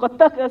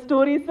కొత్త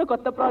స్టోరీస్,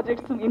 కొత్త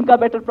ప్రాజెక్ట్స్, ఇంకా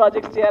బెటర్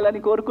ప్రాజెక్ట్స్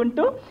చేయాలని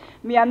కోరుకుంటూ,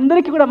 మీ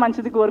అందరికీ కూడా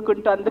మంచిది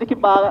కోరుకుంటూ, అందరికీ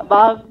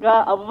బాగా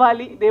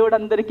అవ్వాలి, దేవుడు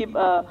అందరికీ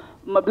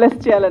బ్లెస్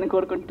చేయాలని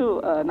కోరుకుంటూ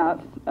నా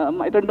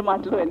 2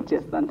 మాటలు ఎండ్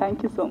చేస్తాను.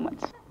 Thank you so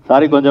much.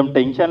 Sorry, కొంచెం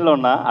టెన్షన్లో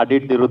ఉన్నా, అటు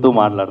ఇటు తిరుగుతూ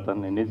మాట్లాడతాను,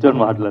 నేను నిల్చొని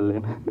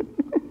మాట్లాడలేను.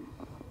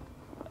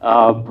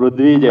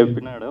 పృథ్వీ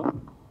చెప్పినాడు,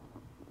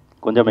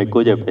 కొంచెం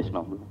ఎక్కువ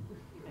చెప్పేసినాము,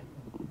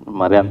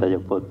 మరి అంత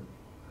చెప్పొద్దు.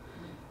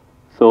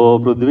 సో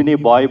పృథ్వీని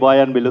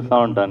బాయ్ అని పిలుస్తూ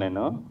ఉంటాను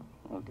నేను.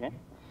 ఓకే,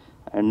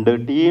 అండ్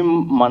టీం,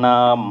 మన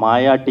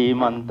మాయా టీం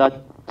అంతా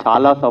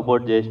చాలా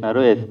సపోర్ట్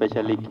చేసినారు,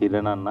 ఎస్పెషల్లీ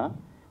కిరణ్ అన్న.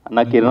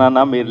 కిరణ్ అన్న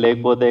మీరు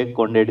లేకపోతే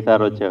కొండేటి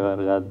సార్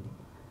వచ్చేవారు కాదు.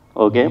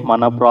 ఓకే,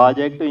 మన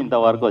ప్రాజెక్టు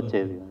ఇంతవరకు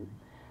వచ్చేది కాదు.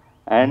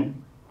 And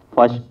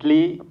firstly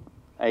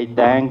I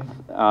thanks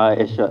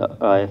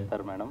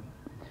ester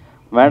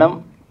madam,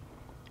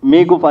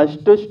 మీకు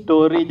ఫస్ట్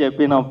స్టోరీ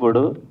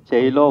చెప్పినప్పుడు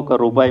చేయిలో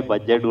 ₹1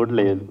 బడ్జెట్ కూడా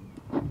లేదు,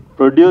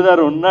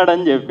 ప్రొడ్యూసర్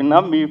ఉన్నాడని చెప్పినా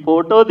మీ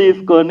ఫోటో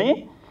తీసుకొని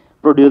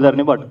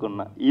ప్రొడ్యూసర్ని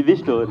పట్టుకున్నా, ఇది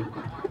స్టోరీ.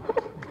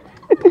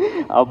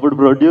 అప్పుడు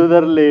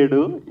ప్రొడ్యూసర్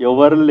లేడు,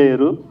 ఎవరు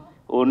లేరు,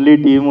 ఓన్లీ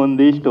టీం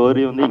ఉంది,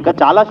 స్టోరీ ఉంది, ఇంకా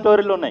చాలా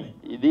స్టోరీలు ఉన్నాయి.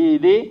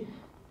 ఇది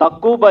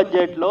తక్కువ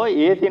బడ్జెట్లో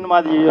ఏ సినిమా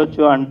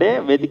చేయొచ్చు అంటే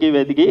వెతికి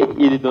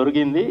ఇది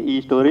దొరికింది, ఈ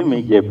స్టోరీ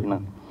మీకు చెప్పిన.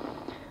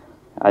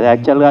 అది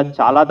యాక్చువల్గా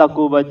చాలా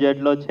తక్కువ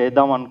బడ్జెట్లో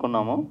చేద్దాం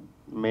అనుకున్నాము,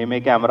 మేమే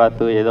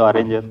కెమెరాస్ ఏదో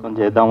అరేంజ్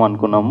చేసుకొని చేద్దాం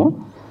అనుకున్నాము.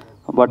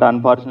 But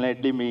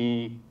unfortunately me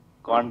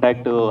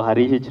contact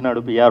Harish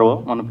ఇచ్చినాడు,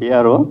 మన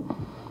పిఆర్ఓ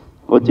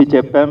వచ్చి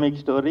చెప్పా మీకు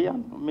స్టోరీ,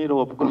 మీరు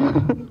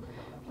ఒప్పుకున్నారు,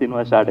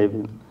 సినిమా స్టార్ట్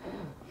అయిపోయింది.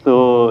 సో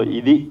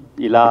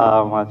ఇలా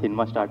మా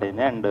సినిమా స్టార్ట్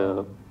అయింది. అండ్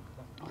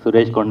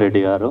సురేష్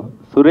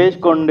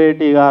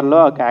కొండేటి గారిలో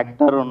ఒక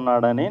యాక్టర్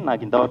ఉన్నాడని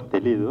నాకు ఇంతవరకు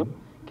తెలీదు,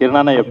 కిరణ్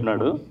అన్న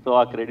చెప్పినాడు. సో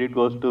ఆ క్రెడిట్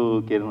గోస్ టు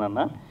కిరణ్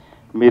అన్న.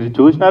 మీరు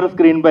చూసినారు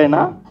స్క్రీన్ పైన.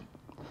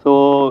 So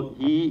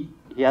he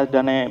has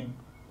done a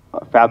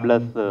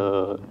fabulous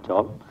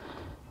job,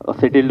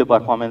 settled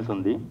performance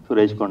ఉంది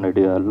సురేష్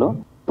కొండేటి గారిలో.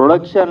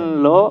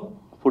 ప్రొడక్షన్లో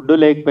ఫుడ్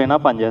లేకపోయినా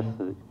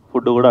పనిచేస్తుంది,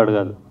 ఫుడ్ కూడా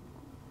అడగదు.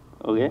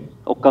 ఓకే,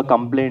 ఒక్క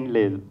కంప్లైంట్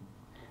లేదు,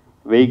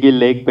 వెహికల్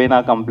లేకపోయినా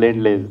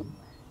కంప్లైంట్ లేదు.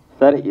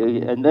 సరే,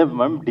 అంటే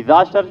మేము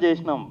డిజాస్టర్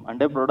చేసినాం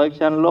అంటే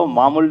ప్రొడక్షన్లో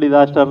మామూలు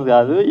డిజాస్టర్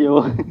కాదు,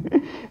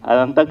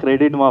 అదంతా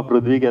క్రెడిట్ మా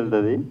పృథ్వీకి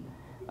వెళ్తుంది.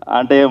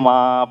 అంటే మా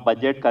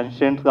బడ్జెట్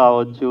కన్స్టెంట్స్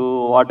కావచ్చు,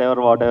 వాట్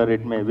ఎవర్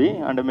ఇట్ మేబీ,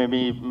 అంటే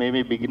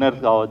మేబీ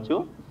బిగినర్స్ కావచ్చు,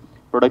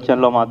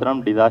 ప్రొడక్షన్లో మాత్రం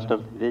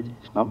డిజాస్టర్స్ అయితే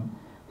చేసినాం.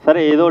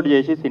 సరే, ఏదో ఒకటి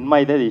చేసి సినిమా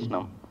అయితే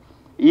తీసినాం.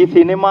 ఈ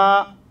సినిమా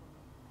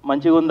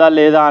మంచిగా ఉందా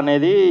లేదా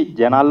అనేది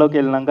జనాల్లోకి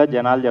వెళ్ళినాక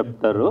జనాలు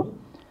చెప్తారు.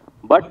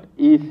 బట్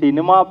ఈ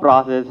సినిమా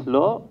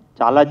ప్రాసెస్లో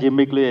చాలా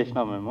జిమ్మిక్లు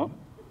చేసినాం మేము.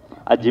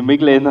 ఆ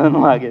జిమ్మికి లేదని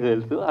మాకే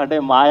తెలుసు. అంటే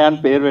మాయా అని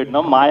పేరు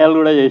పెట్టినాం, మాయాలు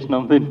కూడా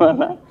చేసినాం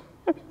సినిమాలో.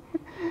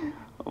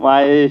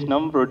 మాయ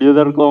చేసినాం,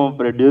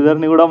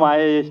 ప్రొడ్యూసర్ని కూడా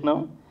మాయ చేసినాం.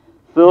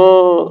 సో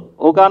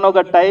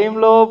ఒకానొక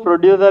టైంలో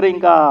ప్రొడ్యూసర్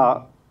ఇంకా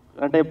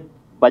అంటే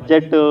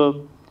బడ్జెట్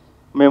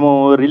మేము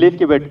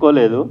రిలీజ్కి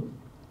పెట్టుకోలేదు.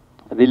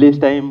 రిలీజ్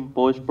టైం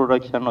పోస్ట్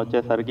ప్రొడక్షన్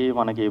వచ్చేసరికి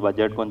మనకి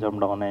బడ్జెట్ కొంచెం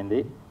డౌన్ అయింది.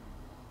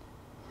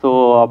 సో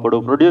అప్పుడు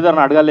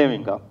ప్రొడ్యూసర్ని అడగలేము.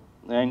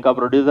 ఇంకా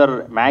ప్రొడ్యూసర్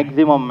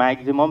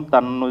మ్యాక్సిమం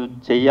తను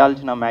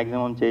చేయాల్సిన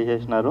మ్యాక్సిమం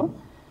చేసేసినారు.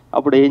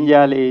 అప్పుడు ఏం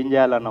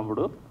చేయాలి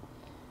అన్నప్పుడు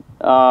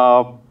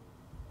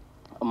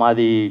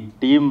మాది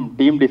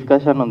టీం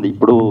డిస్కషన్ ఉంది.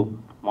 ఇప్పుడు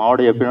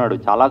మావాడు చెప్పినాడు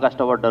చాలా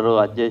కష్టపడ్డారు,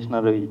 అది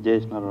చేసినారు ఇది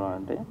చేసినారు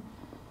అంటే,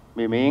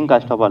 మేమేం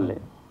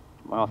కష్టపడలేదు,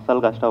 మేము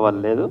అస్సలు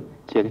కష్టపడలేదు.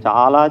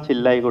 చాలా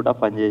చిల్లయి కూడా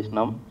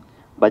పనిచేసినాం.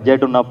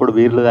 బడ్జెట్ ఉన్నప్పుడు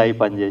బీర్లు తాగి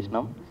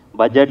పనిచేసినాం,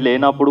 బడ్జెట్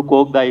లేనప్పుడు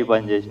కోక్ తాగి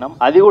పనిచేసినాం,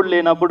 అది కూడా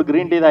లేనప్పుడు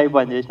గ్రీన్ టీ తాగి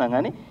పనిచేసినాం.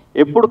 కానీ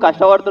ఎప్పుడు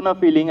కష్టపడుతున్న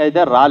ఫీలింగ్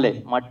అయితే రాలే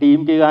మా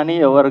టీంకి కానీ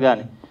ఎవరు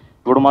కానీ.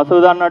 ఇప్పుడు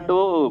మసూద్ అన్నట్టు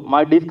మా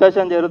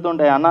డిస్కషన్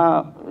జరుగుతుంటాయి, అన్న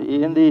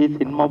ఏంది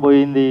సినిమా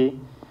పోయింది,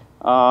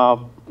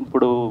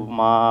 ఇప్పుడు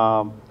మా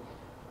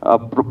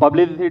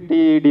పబ్లిసిటీ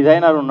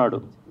డిజైనర్ ఉన్నాడు,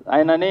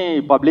 ఆయనని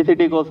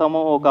పబ్లిసిటీ కోసము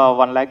ఒక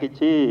 1 lakh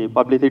ఇచ్చి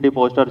పబ్లిసిటీ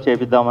పోస్టర్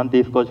చేపిద్దామని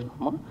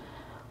తీసుకొచ్చినాము.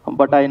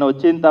 బట్ ఆయన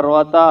వచ్చిన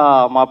తర్వాత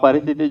మా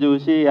పరిస్థితి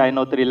చూసి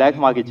ఆయన 3 lakhs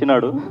మాకు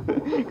ఇచ్చినాడు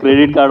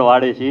క్రెడిట్ కార్డు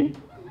వాడేసి.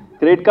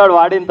 క్రెడిట్ కార్డు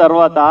వాడిన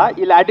తర్వాత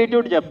వీళ్ళ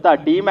యాటిట్యూడ్ చెప్తా,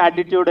 టీమ్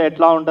యాటిట్యూడ్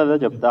ఎట్లా ఉంటుందో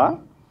చెప్తా.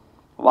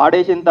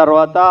 వాడేసిన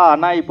తర్వాత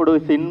అన్న ఇప్పుడు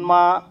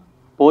సినిమా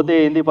పోతే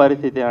ఏంది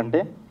పరిస్థితి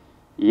అంటే,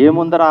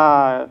 ఏముందరా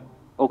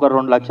ఒక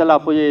 2 లక్షలు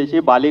అప్పు చేసి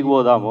బాలీకి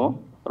పోదాము,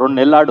 2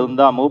 నెలలు ఆడు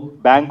ఉందాము,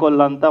 బ్యాంక్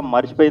వాళ్ళంతా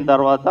మర్చిపోయిన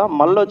తర్వాత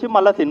మళ్ళీ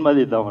సినిమా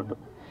తీద్దామంటు.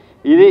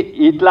 ఇది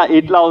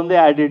ఇట్లా ఉంది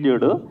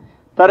యాటిట్యూడ్.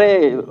 సరే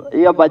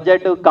ఇక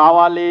బడ్జెట్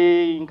కావాలి,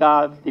 ఇంకా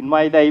సినిమా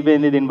అయితే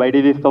అయిపోయింది, దీన్ని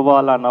బయటికి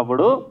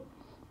తీసుకోపోవాలన్నప్పుడు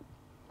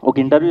ఒక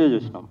ఇంటర్వ్యూ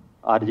చూసినాం.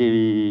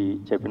 ఆర్జీవి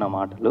చెప్పిన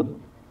మాటలు,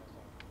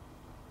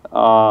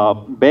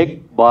 బెగ్,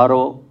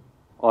 బారో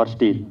ఆర్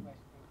స్టీల్,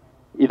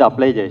 ఇది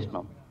అప్లై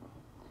చేసినాం.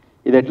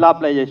 ఇది ఎట్లా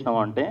అప్లై చేసినాం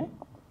అంటే,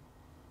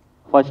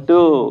 ఫస్ట్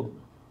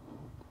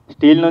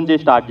స్టీల్ నుంచి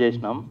స్టార్ట్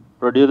చేసినాం.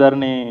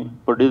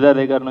 ప్రొడ్యూసర్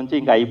దగ్గర నుంచి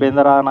ఇంకా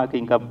అయిపోయిందరా, నాకు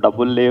ఇంకా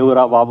డబ్బులు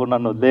లేవురా బాబు,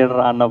 నన్ను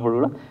వదిలేయరా అన్నప్పుడు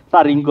కూడా,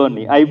 సార్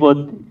ఇంకొన్ని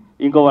అయిపోద్ది,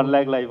 ఇంకో 1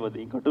 lakhలో అయిపోద్ది,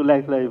 ఇంకో 2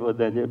 lakhలో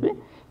అయిపోద్ది అని చెప్పి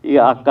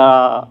ఇక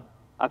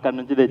అక్కడ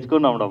నుంచి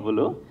తెచ్చుకున్నాం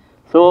డబ్బులు.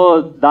 సో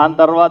దాని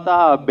తర్వాత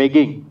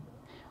బెగ్గింగ్.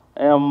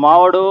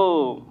 మావాడు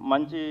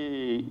మంచి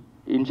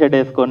ఇన్షర్ట్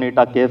వేసుకొని,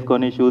 టక్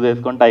వేసుకొని, షూస్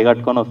వేసుకొని, టై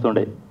కట్టుకొని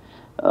వస్తుండే.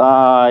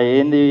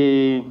 ఏంది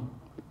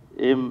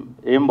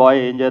ఏం బాయ్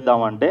ఏం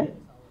చేద్దామంటే,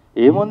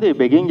 ఏముంది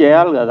బెగ్గింగ్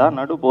చేయాలి కదా,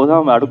 నడు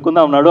పోదాం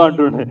అడుక్కుందాం నడు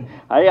అంటుండే.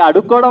 అవి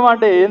అడుక్కోవడం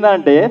అంటే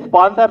ఏంటంటే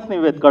స్పాన్సర్స్ని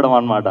వెతుకోవడం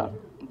అనమాట.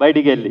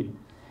 బయటికి వెళ్ళి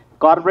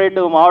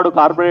మావాడు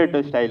కార్పొరేట్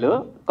స్టైలు,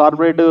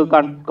 కార్పొరేట్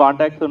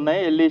కాంటాక్ట్స్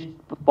ఉన్నాయి, వెళ్ళి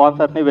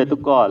స్పాన్సర్స్ని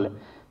వెతుక్కోవాలి.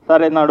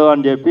 సరే నడు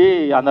అని చెప్పి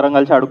అందరం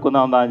కలిసి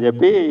అడుక్కుందాం అని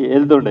చెప్పి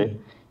వెళ్తుండే.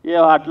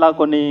 ఇక అట్లా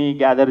కొన్ని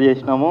గ్యాదర్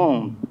చేసినాము.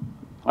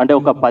 అంటే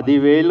ఒక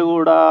 10,000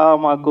 కూడా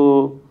మాకు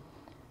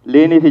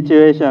లేని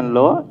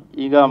సిచ్యువేషన్లో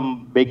ఇక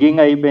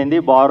బెగ్గింగ్ అయిపోయింది.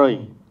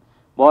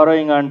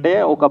 బారోయింగ్ అంటే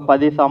ఒక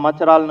 10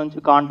 సంవత్సరాల నుంచి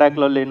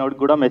కాంటాక్ట్లో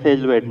లేనోడికి కూడా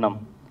మెసేజ్లు పెట్టినాం,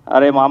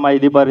 అరే మామ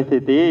ఇది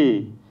పరిస్థితి,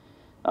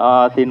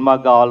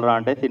 సినిమాకి కావాలరా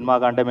అంటే,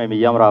 సినిమాకి అంటే మేము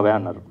ఇయ్యం రావే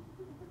అన్నారు.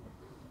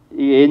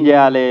 ఏం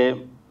చేయాలి,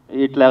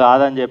 ఇట్లా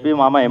కాదని చెప్పి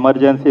మామ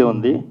ఎమర్జెన్సీ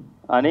ఉంది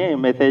అని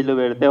మెసేజ్లు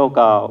పెడితే ఒక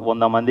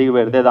 100 మందికి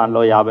పెడితే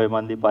దాంట్లో 50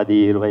 మంది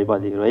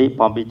 10-20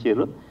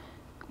 పంపించారు.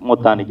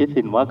 మొత్తానికి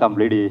సినిమా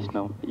కంప్లీట్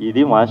చేసినాం.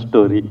 ఇది మా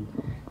స్టోరీ.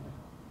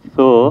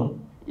 సో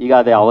ఇక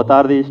అది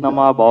అవతార్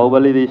తీసినామా,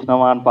 బాహుబలి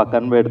తీసినామా అని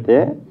పక్కన పెడితే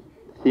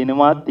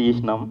సినిమా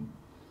తీసినాం.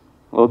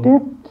 ఓకే,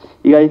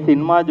 ఇక ఈ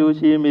సినిమా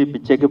చూసి మీ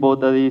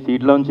పిచ్చెక్కిపోతుంది,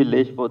 సీట్లోంచి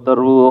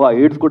లేచిపోతారు,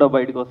 ఎయిడ్స్ కూడా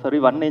బయటకు వస్తారు,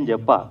 ఇవన్నీ నేను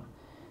చెప్పా.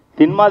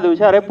 సినిమా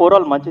చూసి అరే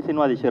పోరాలు మంచి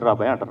సినిమా తీసారు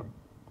రాబాయ్ అంటారు,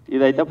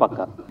 ఇదైతే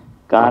పక్క.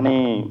 కానీ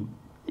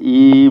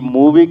ఈ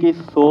మూవీకి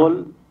సోల్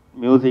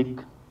మ్యూజిక్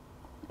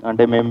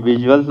అంటే మేము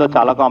విజువల్స్లో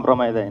చాలా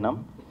కాంప్రమైజ్ అయినాం.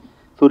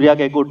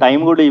 సూర్యకి ఎక్కువ టైం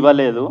కూడా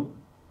ఇవ్వలేదు,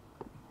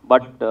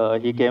 బట్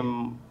ఈ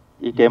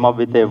came up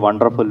with a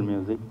wonderful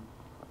music.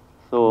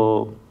 So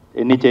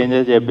ఎన్ని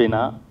చేంజెస్ చెప్పినా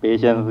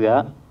పేషెన్స్గా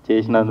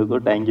చేసినందుకు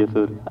థ్యాంక్ యూ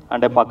సూర్య.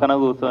 అంటే పక్కన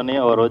కూర్చొని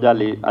ఓ రోజు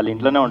వాళ్ళ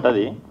ఇంట్లోనే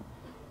ఉంటుంది,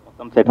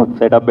 మొత్తం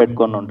సెటప్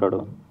పెట్టుకొని ఉంటాడు.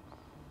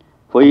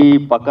 పోయి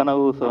పక్కన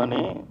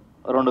కూర్చొని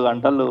 2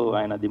 గంటలు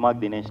ఆయన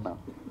దిమాగ్ తినేసిన.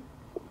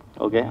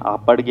 ఓకే,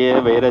 అప్పటికే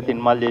వేరే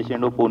సినిమాలు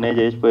చేసిండు, పూణే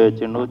చేసిపోయి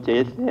వచ్చిండు,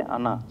 చేస్తే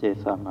అన్న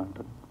చేస్తా అన్న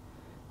అంటాడు,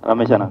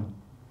 రమేష్ అన్న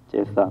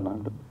చేస్తా అన్న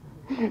అంటాడు.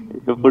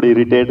 ఎప్పుడు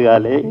ఇరిటేట్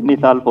కాలే,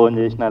 ఎన్నిసార్లు ఫోన్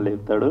చేసినా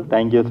లేపుతాడు.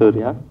 Thank you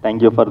Surya,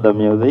 thank you for the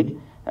music.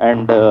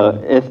 And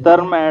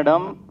Esther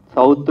madam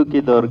సౌత్కి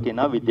దొరికిన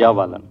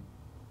విద్యాబాలన్.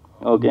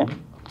 ఓకే,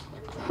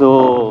 సో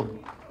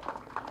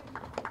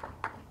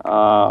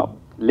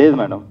లేదు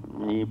మేడం,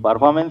 మీ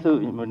పర్ఫార్మెన్స్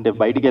అంటే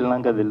బయటికి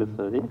వెళ్ళినాక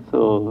తెలుస్తుంది. So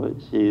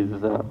she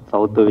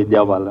south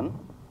Vidya Balan.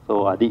 So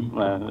అది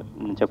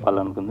నేను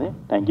చెప్పాలనుకుంది.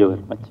 Thank you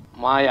very much.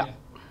 మాయ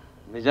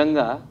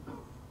నిజంగా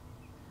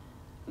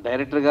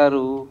డైరెక్టర్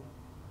గారు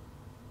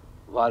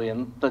వారు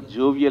ఎంత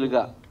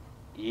జోవియల్గా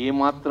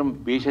ఏమాత్రం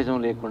భేషజం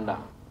లేకుండా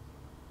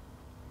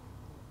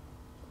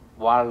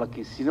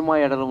వాళ్ళకి సినిమా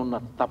ఎడలో ఉన్న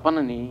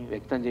తపనని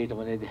వ్యక్తం చేయడం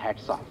అనేది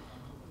హ్యాట్స్ ఆఫ్.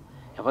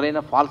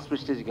 ఎవరైనా ఫాల్స్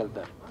ప్రెస్టేజ్కి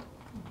వెళ్తారు.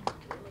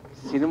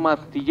 సినిమా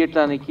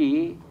తీయటానికి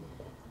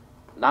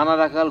నానా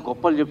రకాల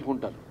గొప్పలు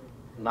చెప్పుకుంటారు,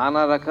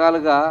 నానా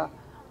రకాలుగా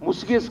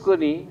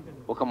ముసుగేసుకొని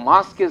ఒక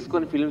మాస్క్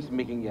వేసుకొని ఫిల్మ్స్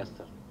మేకింగ్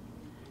చేస్తారు.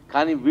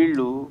 కానీ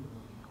వీళ్ళు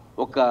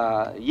ఒక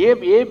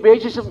ఏ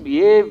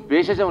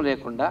భేషజం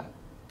లేకుండా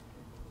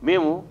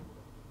మేము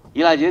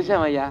ఇలా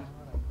చేసామయ్యా,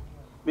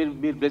 మీరు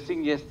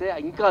బ్లెస్సింగ్ చేస్తే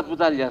ఇంకా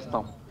అద్భుతాలు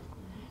చేస్తాం,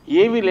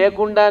 ఏమీ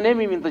లేకుండానే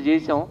మేము ఇంత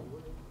చేసాం,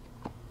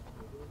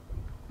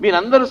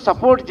 మీరందరూ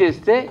సపోర్ట్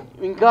చేస్తే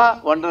ఇంకా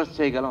వండర్స్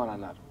చేయగలం అని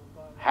అన్నారు.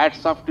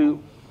 హ్యాట్స్ ఆఫ్ టు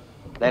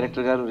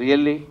డైరెక్టర్ గారు,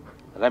 రియల్లీ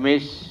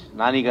రమేష్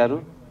నాని గారు,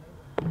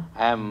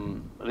 I'm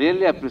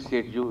really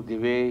appreciate you the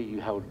way you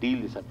have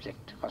deal the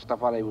subject. First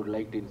of all I would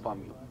like to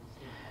inform you,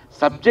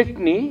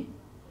 సబ్జెక్ట్ని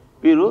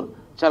మీరు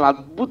చాలా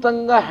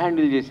అద్భుతంగా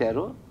హ్యాండిల్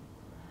చేశారు.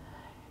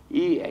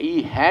 ఈ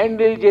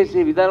హ్యాండిల్ చేసే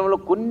విధానంలో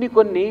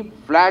కొన్ని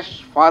ఫ్లాష్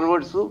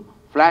ఫార్వర్డ్స్,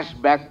 ఫ్లాష్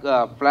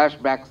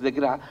బ్యాక్స్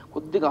దగ్గర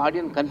కొద్దిగా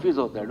ఆడియన్స్ కన్ఫ్యూజ్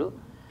అవుతాడు.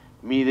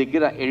 మీ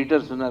దగ్గర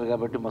ఎడిటర్స్ ఉన్నారు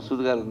కాబట్టి,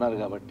 మసూద్ గారు ఉన్నారు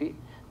కాబట్టి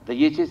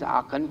దయచేసి ఆ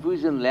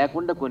కన్ఫ్యూజన్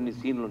లేకుండా కొన్ని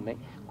సీన్లు ఉన్నాయి,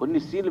 కొన్ని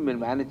సీన్లు మీరు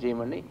మేనేజ్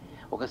చేయమని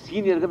ఒక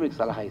సీనియర్గా మీకు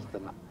సలహా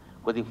ఇస్తున్నా.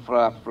 కొద్ది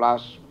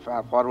ఫ్లాష్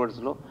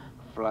ఫార్వర్డ్స్లో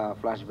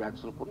ఫ్లాష్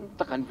బ్యాక్స్లో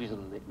కొంత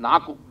కన్ఫ్యూజన్ ఉంది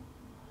నాకు,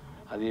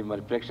 అది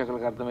మరి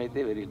ప్రేక్షకులకు అర్థమైతే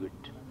వెరీ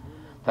గుడ్.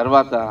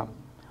 తర్వాత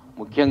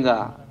ముఖ్యంగా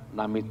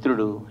నా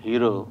మిత్రుడు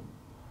హీరో,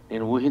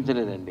 నేను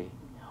ఊహించలేదండి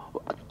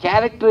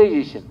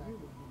క్యారెక్టరైజేషన్,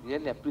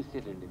 రియల్లీ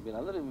అప్రిషియేట్ అండి.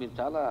 మీరు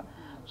చాలా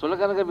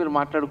సులకనగా మీరు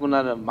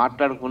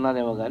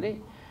మాట్లాడుకున్నారేమో కానీ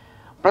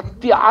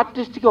ప్రతి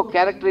ఆర్టిస్ట్కి ఒక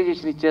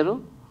క్యారెక్టరైజేషన్ ఇచ్చారు.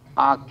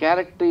 ఆ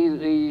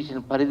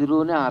క్యారెక్టరైజేషన్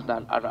పరిధిలోనే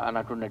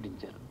అన్నట్టు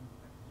నటించారు.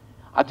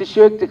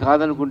 అతిశయోక్తి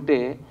కాదనుకుంటే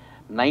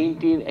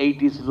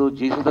 1980s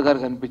జయసుధ గారు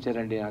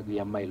కనిపించారండి నాకు ఈ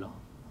అమ్మాయిలో.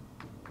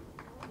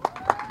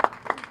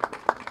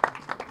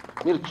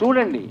 మీరు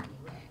చూడండి,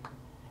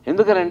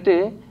 ఎందుకనంటే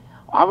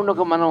ఆవిడ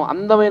మనం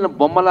అందమైన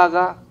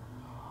బొమ్మలాగా,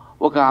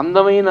 ఒక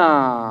అందమైన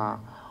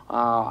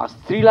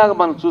స్త్రీలాగా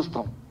మనం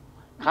చూస్తాం.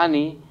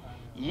 కానీ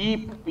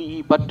ఈ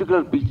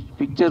పర్టికులర్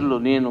పిక్చర్లో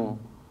నేను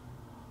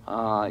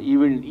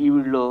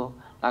ఈవిడ్లో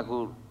నాకు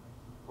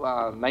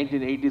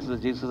 1980s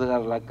జయసుధ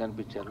గారు లాగా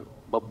కనిపించారు.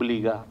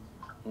 బబ్బులీగా,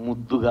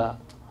 ముద్దుగా,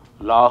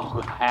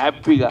 లావుగా,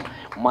 హ్యాపీగా,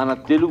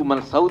 మన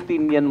సౌత్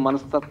ఇండియన్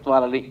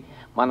మనస్తత్వాలని,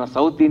 మన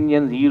సౌత్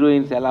ఇండియన్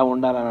హీరోయిన్స్ ఎలా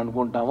ఉండాలని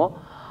అనుకుంటామో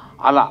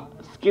అలా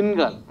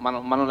స్కిన్గా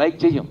మనం లైక్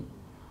చెయ్యం,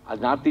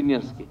 అది నార్త్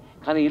ఇండియన్స్కి.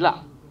 కానీ ఇలా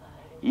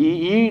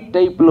ఈ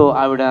టైప్లో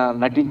ఆవిడ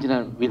నటించిన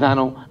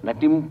విధానం,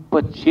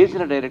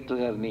 చేసిన డైరెక్టర్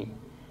గారిని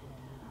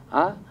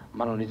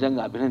మనం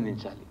నిజంగా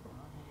అభినందించాలి.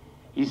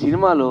 ఈ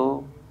సినిమాలో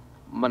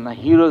మన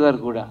హీరో గారు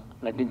కూడా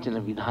నటించిన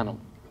విధానం,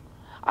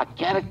 ఆ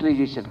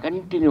క్యారెక్టరైజేషన్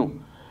కంటిన్యూ.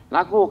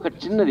 నాకు ఒక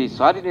చిన్నది,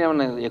 సారీ నేను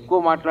ఏమన్నా ఎక్కువ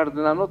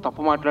మాట్లాడుతున్నానో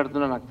తప్పు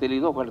మాట్లాడుతున్నానో నాకు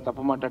తెలియదు, ఒకటి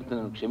తప్పు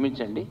మాట్లాడుతున్నాను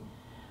క్షమించండి.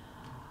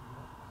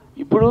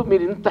 ఇప్పుడు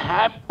మీరు ఇంత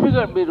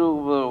హ్యాపీగా మీరు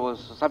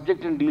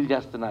సబ్జెక్ట్ని డీల్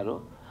చేస్తున్నారు,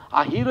 ఆ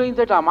హీరోయిన్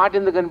తోటి ఆ మాట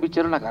ఎందుకు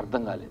అనిపించారో నాకు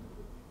అర్థం కాలేదు.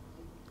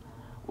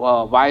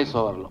 వాయిస్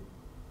ఓవర్లో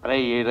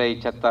రై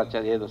చెత్త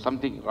ఏదో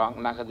సంథింగ్ రాంగ్,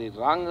 నాకు అది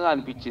రాంగ్గా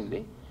అనిపించింది.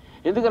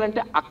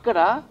 ఎందుకనంటే అక్కడ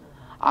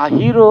ఆ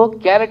హీరో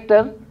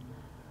క్యారెక్టర్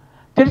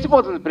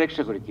తెలిసిపోతుంది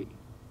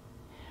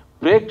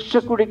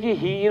ప్రేక్షకుడికి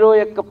హీరో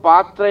యొక్క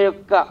పాత్ర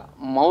యొక్క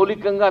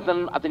మౌలికంగా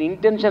అతని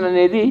ఇంటెన్షన్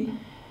అనేది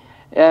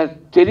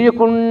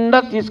తెలియకుండా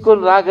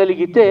తీసుకొని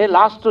రాగలిగితే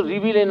లాస్ట్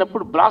రివీల్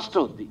అయినప్పుడు బ్లాస్ట్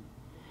అవుద్ది.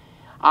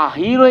 ఆ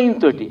హీరోయిన్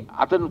తోటి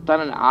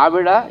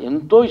ఆవిడ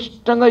ఎంతో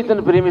ఇష్టంగా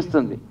ఇతను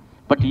ప్రేమిస్తుంది.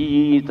 బట్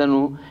ఇతను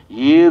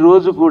ఏ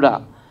రోజు కూడా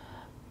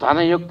తన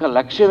యొక్క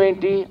లక్ష్యం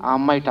ఏంటి, ఆ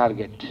అమ్మాయి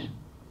టార్గెట్,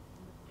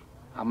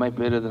 అమ్మాయి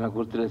పేరు ఏదో నాకు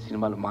గుర్తులేదు,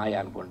 సినిమాలో మాయ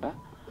అనుకుంటా,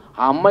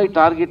 ఆ అమ్మాయి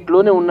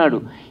టార్గెట్లోనే ఉన్నాడు.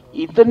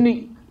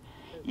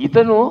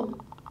 ఇతను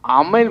ఆ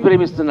అమ్మాయిని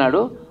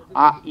ప్రేమిస్తున్నాడు,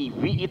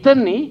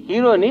 ఇతన్ని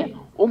హీరోని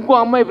ఇంకో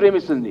అమ్మాయి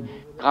ప్రేమిస్తుంది.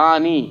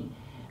 కానీ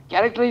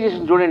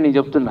క్యారెక్టరైజేషన్ చూడండి, నేను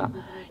చెప్తున్నా,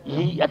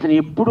 అతను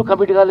ఎప్పుడు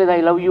కమిట్ కాలేదు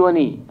ఐ లవ్ యూ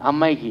అని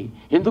అమ్మాయికి.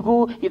 ఎందుకు,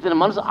 ఇతని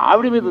మనసు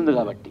ఆవిడ మీద ఉంది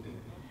కాబట్టి.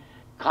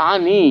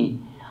 కానీ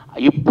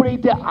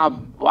ఎప్పుడైతే ఆ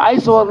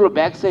వాయిస్ ఓవర్లో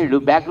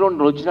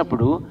బ్యాక్గ్రౌండ్లో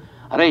వచ్చినప్పుడు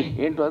అరే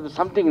ఏంటో అది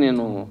సంథింగ్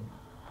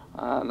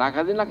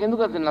నాకు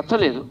ఎందుకు అది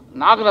నచ్చలేదు,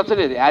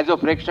 యాజ్ ఓ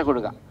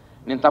ప్రేక్షకుడుగా.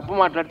 నేను తప్పు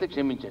మాట్లాడితే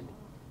క్షమించండి,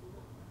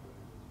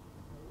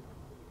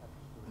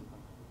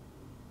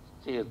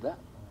 చేయొద్దా?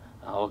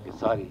 Okay,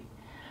 sorry.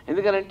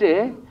 ఎందుకనంటే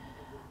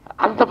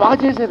అంత బాగా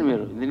చేశారు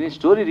మీరు. నేను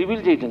స్టోరీ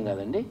రివీల్ చేయటం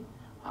కాదండి,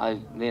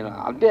 నేను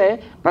అంటే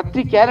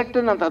ప్రతి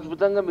క్యారెక్టర్ని అంత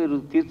అద్భుతంగా మీరు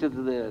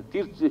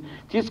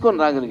తీసుకొని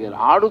రాగలిగారు.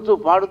 ఆడుతూ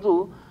పాడుతూ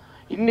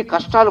ఇన్ని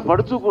కష్టాలు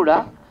పడుతూ కూడా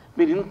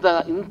మీరు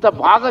ఇంత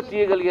బాగా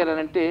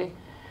తీయగలిగారనంటే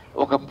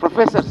ఒక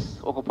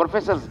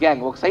ప్రొఫెసర్స్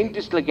గ్యాంగ్, ఒక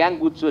సైంటిస్టుల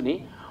గ్యాంగ్ కూర్చొని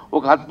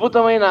ఒక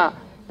అద్భుతమైన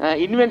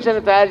ఇన్వెన్షన్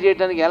తయారు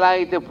చేయడానికి ఎలా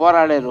అయితే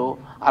పోరాడారో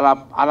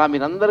అలా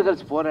మీరందరూ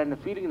కలిసి పోరాడిన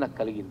ఫీలింగ్ నాకు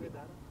కలిగింది.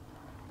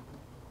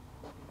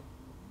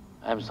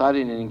 ఐఎమ్ సారీ,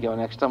 నేను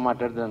ఇంకేమైనా ఎక్స్ట్రా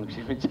మాట్లాడితే నన్ను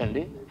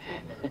క్షమించండి.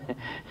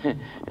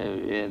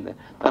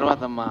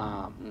 తర్వాత మా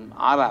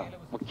ఆర్ఆర్,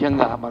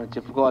 ముఖ్యంగా మనం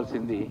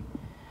చెప్పుకోవాల్సింది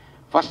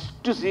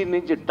ఫస్ట్ సీన్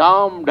నుంచి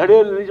డామ్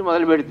డడేల్ నుంచి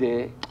మొదలు పెడితే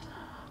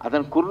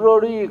అతను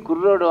ఈ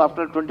కుర్రోడు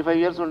ఆఫ్టర్ 25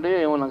 years ఉంటాయి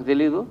ఏమో నాకు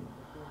తెలీదు,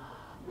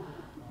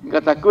 ఇంకా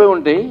తక్కువే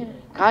ఉంటాయి.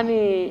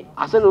 కానీ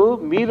అసలు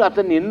మీరు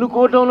అతన్ని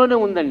ఎన్నుకోవటంలోనే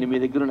ఉందండి మీ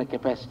దగ్గర ఉన్న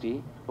కెపాసిటీ.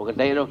 ఒక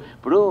డైలాగ్,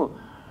 ఇప్పుడు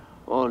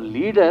ఓ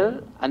లీడర్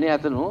అనే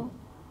అతను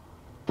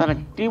తన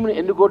టీంని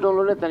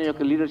ఎన్నుకోవటంలోనే తన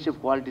యొక్క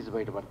లీడర్షిప్ క్వాలిటీస్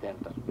బయటపడతాయి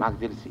అంటారు. నాకు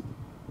తెలిసి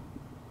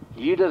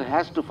leader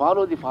has to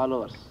follow the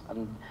followers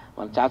అని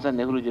మన చాచా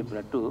నెహ్రూ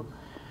చెప్పినట్టు,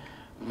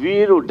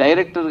 వీరు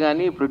డైరెక్టర్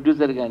కానీ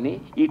ప్రొడ్యూసర్ కానీ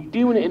ఈ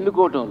టీంని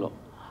ఎన్నుకోవటంలో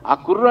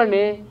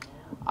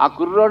ఆ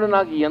కుర్రాడు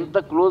నాకు ఎంత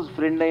క్లోజ్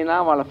ఫ్రెండ్ అయినా,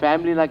 వాళ్ళ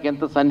ఫ్యామిలీ నాకు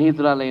ఎంత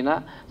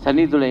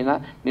సన్నిహితుడైనా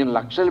నేను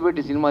లక్షలు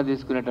పెట్టి సినిమా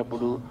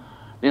తీసుకునేటప్పుడు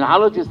నేను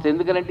ఆలోచిస్తే,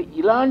 ఎందుకంటే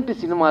ఇలాంటి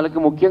సినిమాలకి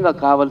ముఖ్యంగా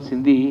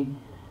కావాల్సింది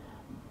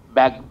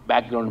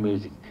బ్యాక్గ్రౌండ్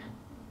మ్యూజిక్.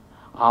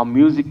 ఆ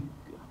మ్యూజిక్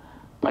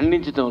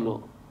పండించడంలో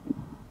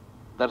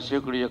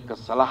దర్శకుడి యొక్క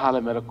సలహాల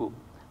మేరకు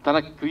తన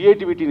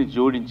క్రియేటివిటీని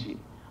జోడించి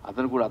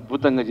అతను కూడా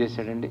అద్భుతంగా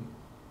చేశాడండి.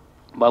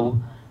 బాబు,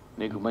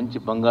 నీకు మంచి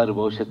బంగారు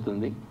భవిష్యత్తు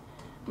ఉంది.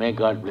 May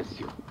God bless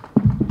you.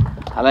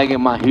 అలాగే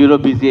మా హీరో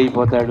బిజీ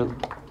అయిపోతాడు,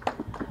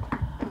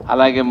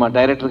 అలాగే మా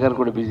డైరెక్టర్ గారు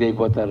కూడా బిజీ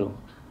అయిపోతారు.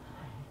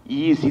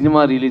 ఈ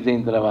సినిమా రిలీజ్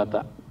అయిన తర్వాత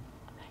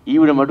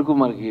ఈవిడ మటుకు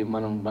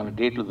మన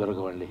డేట్లు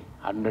దొరకవండి,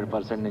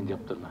 100% నేను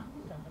చెప్తున్నా.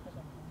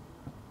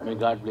 మే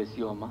గాడ్ బ్లెస్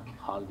యూ అమ్మ,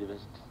 ఆల్ ది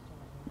బెస్ట్.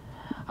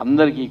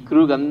 అందరికీ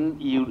క్రూగా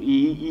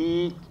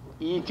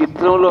ఈ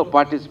చిత్రంలో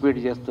పార్టిసిపేట్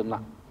చేస్తున్న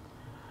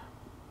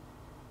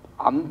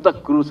అంత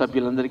క్రూ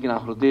సభ్యులందరికీ నా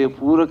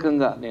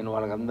హృదయపూర్వకంగా నేను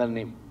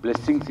వాళ్ళకందరినీ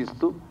బ్లెస్సింగ్స్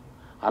ఇస్తూ,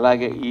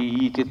 అలాగే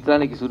ఈ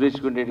చిత్రానికి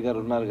సురేష్ కొండేటి గారు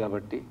ఉన్నారు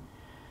కాబట్టి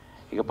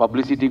ఇక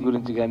పబ్లిసిటీ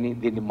గురించి కానీ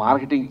దీన్ని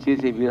మార్కెటింగ్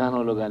చేసే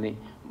విధానంలో కానీ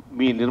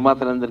మీ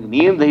నిర్మాతలందరికీ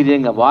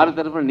వారి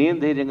తరఫున నేను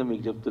ధైర్యంగా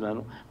మీకు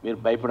చెప్తున్నాను, మీరు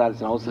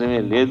భయపడాల్సిన అవసరమే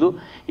లేదు.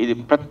 ఇది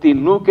ప్రతి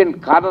నూక్ అండ్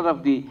కార్నర్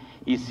ఆఫ్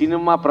ఈ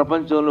సినిమా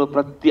ప్రపంచంలో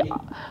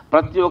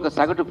ప్రతి ఒక్క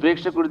సగటు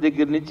ప్రేక్షకుడి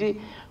దగ్గర నుంచి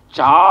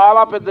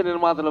చాలా పెద్ద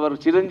నిర్మాతల వరకు,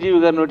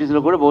 చిరంజీవి గారి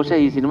నోటీసులో కూడా బహుశా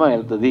ఈ సినిమా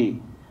వెళ్తుంది.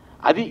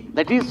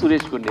 That is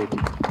Suresh Kondeti.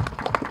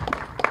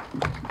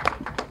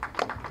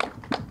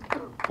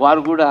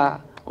 వారు కూడా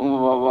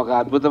ఒక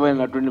అద్భుతమైన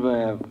నటుడి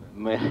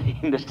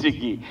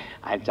ఇండస్ట్రీకి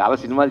ఆయన చాలా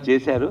సినిమాలు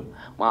చేశారు.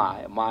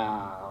 మా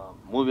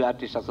మూవీ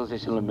ఆర్టిస్ట్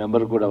అసోసియేషన్లో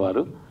మెంబర్ కూడా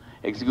వారు,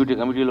 ఎగ్జిక్యూటివ్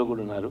కమిటీలో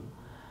కూడా ఉన్నారు.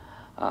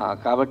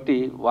 కాబట్టి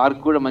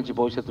వారికి కూడా మంచి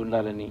భవిష్యత్తు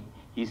ఉండాలని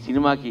ఈ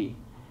సినిమాకి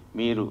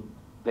మీరు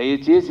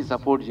దయచేసి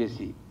సపోర్ట్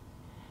చేసి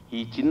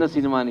ఈ చిన్న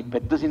సినిమాని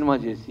పెద్ద సినిమా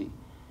చేసి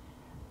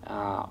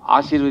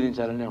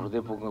ఆశీర్వదించాలని నేను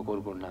హృదయపూర్వకంగా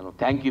కోరుకుంటున్నాను.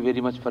 Thank you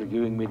very much for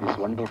giving me this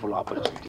wonderful opportunity.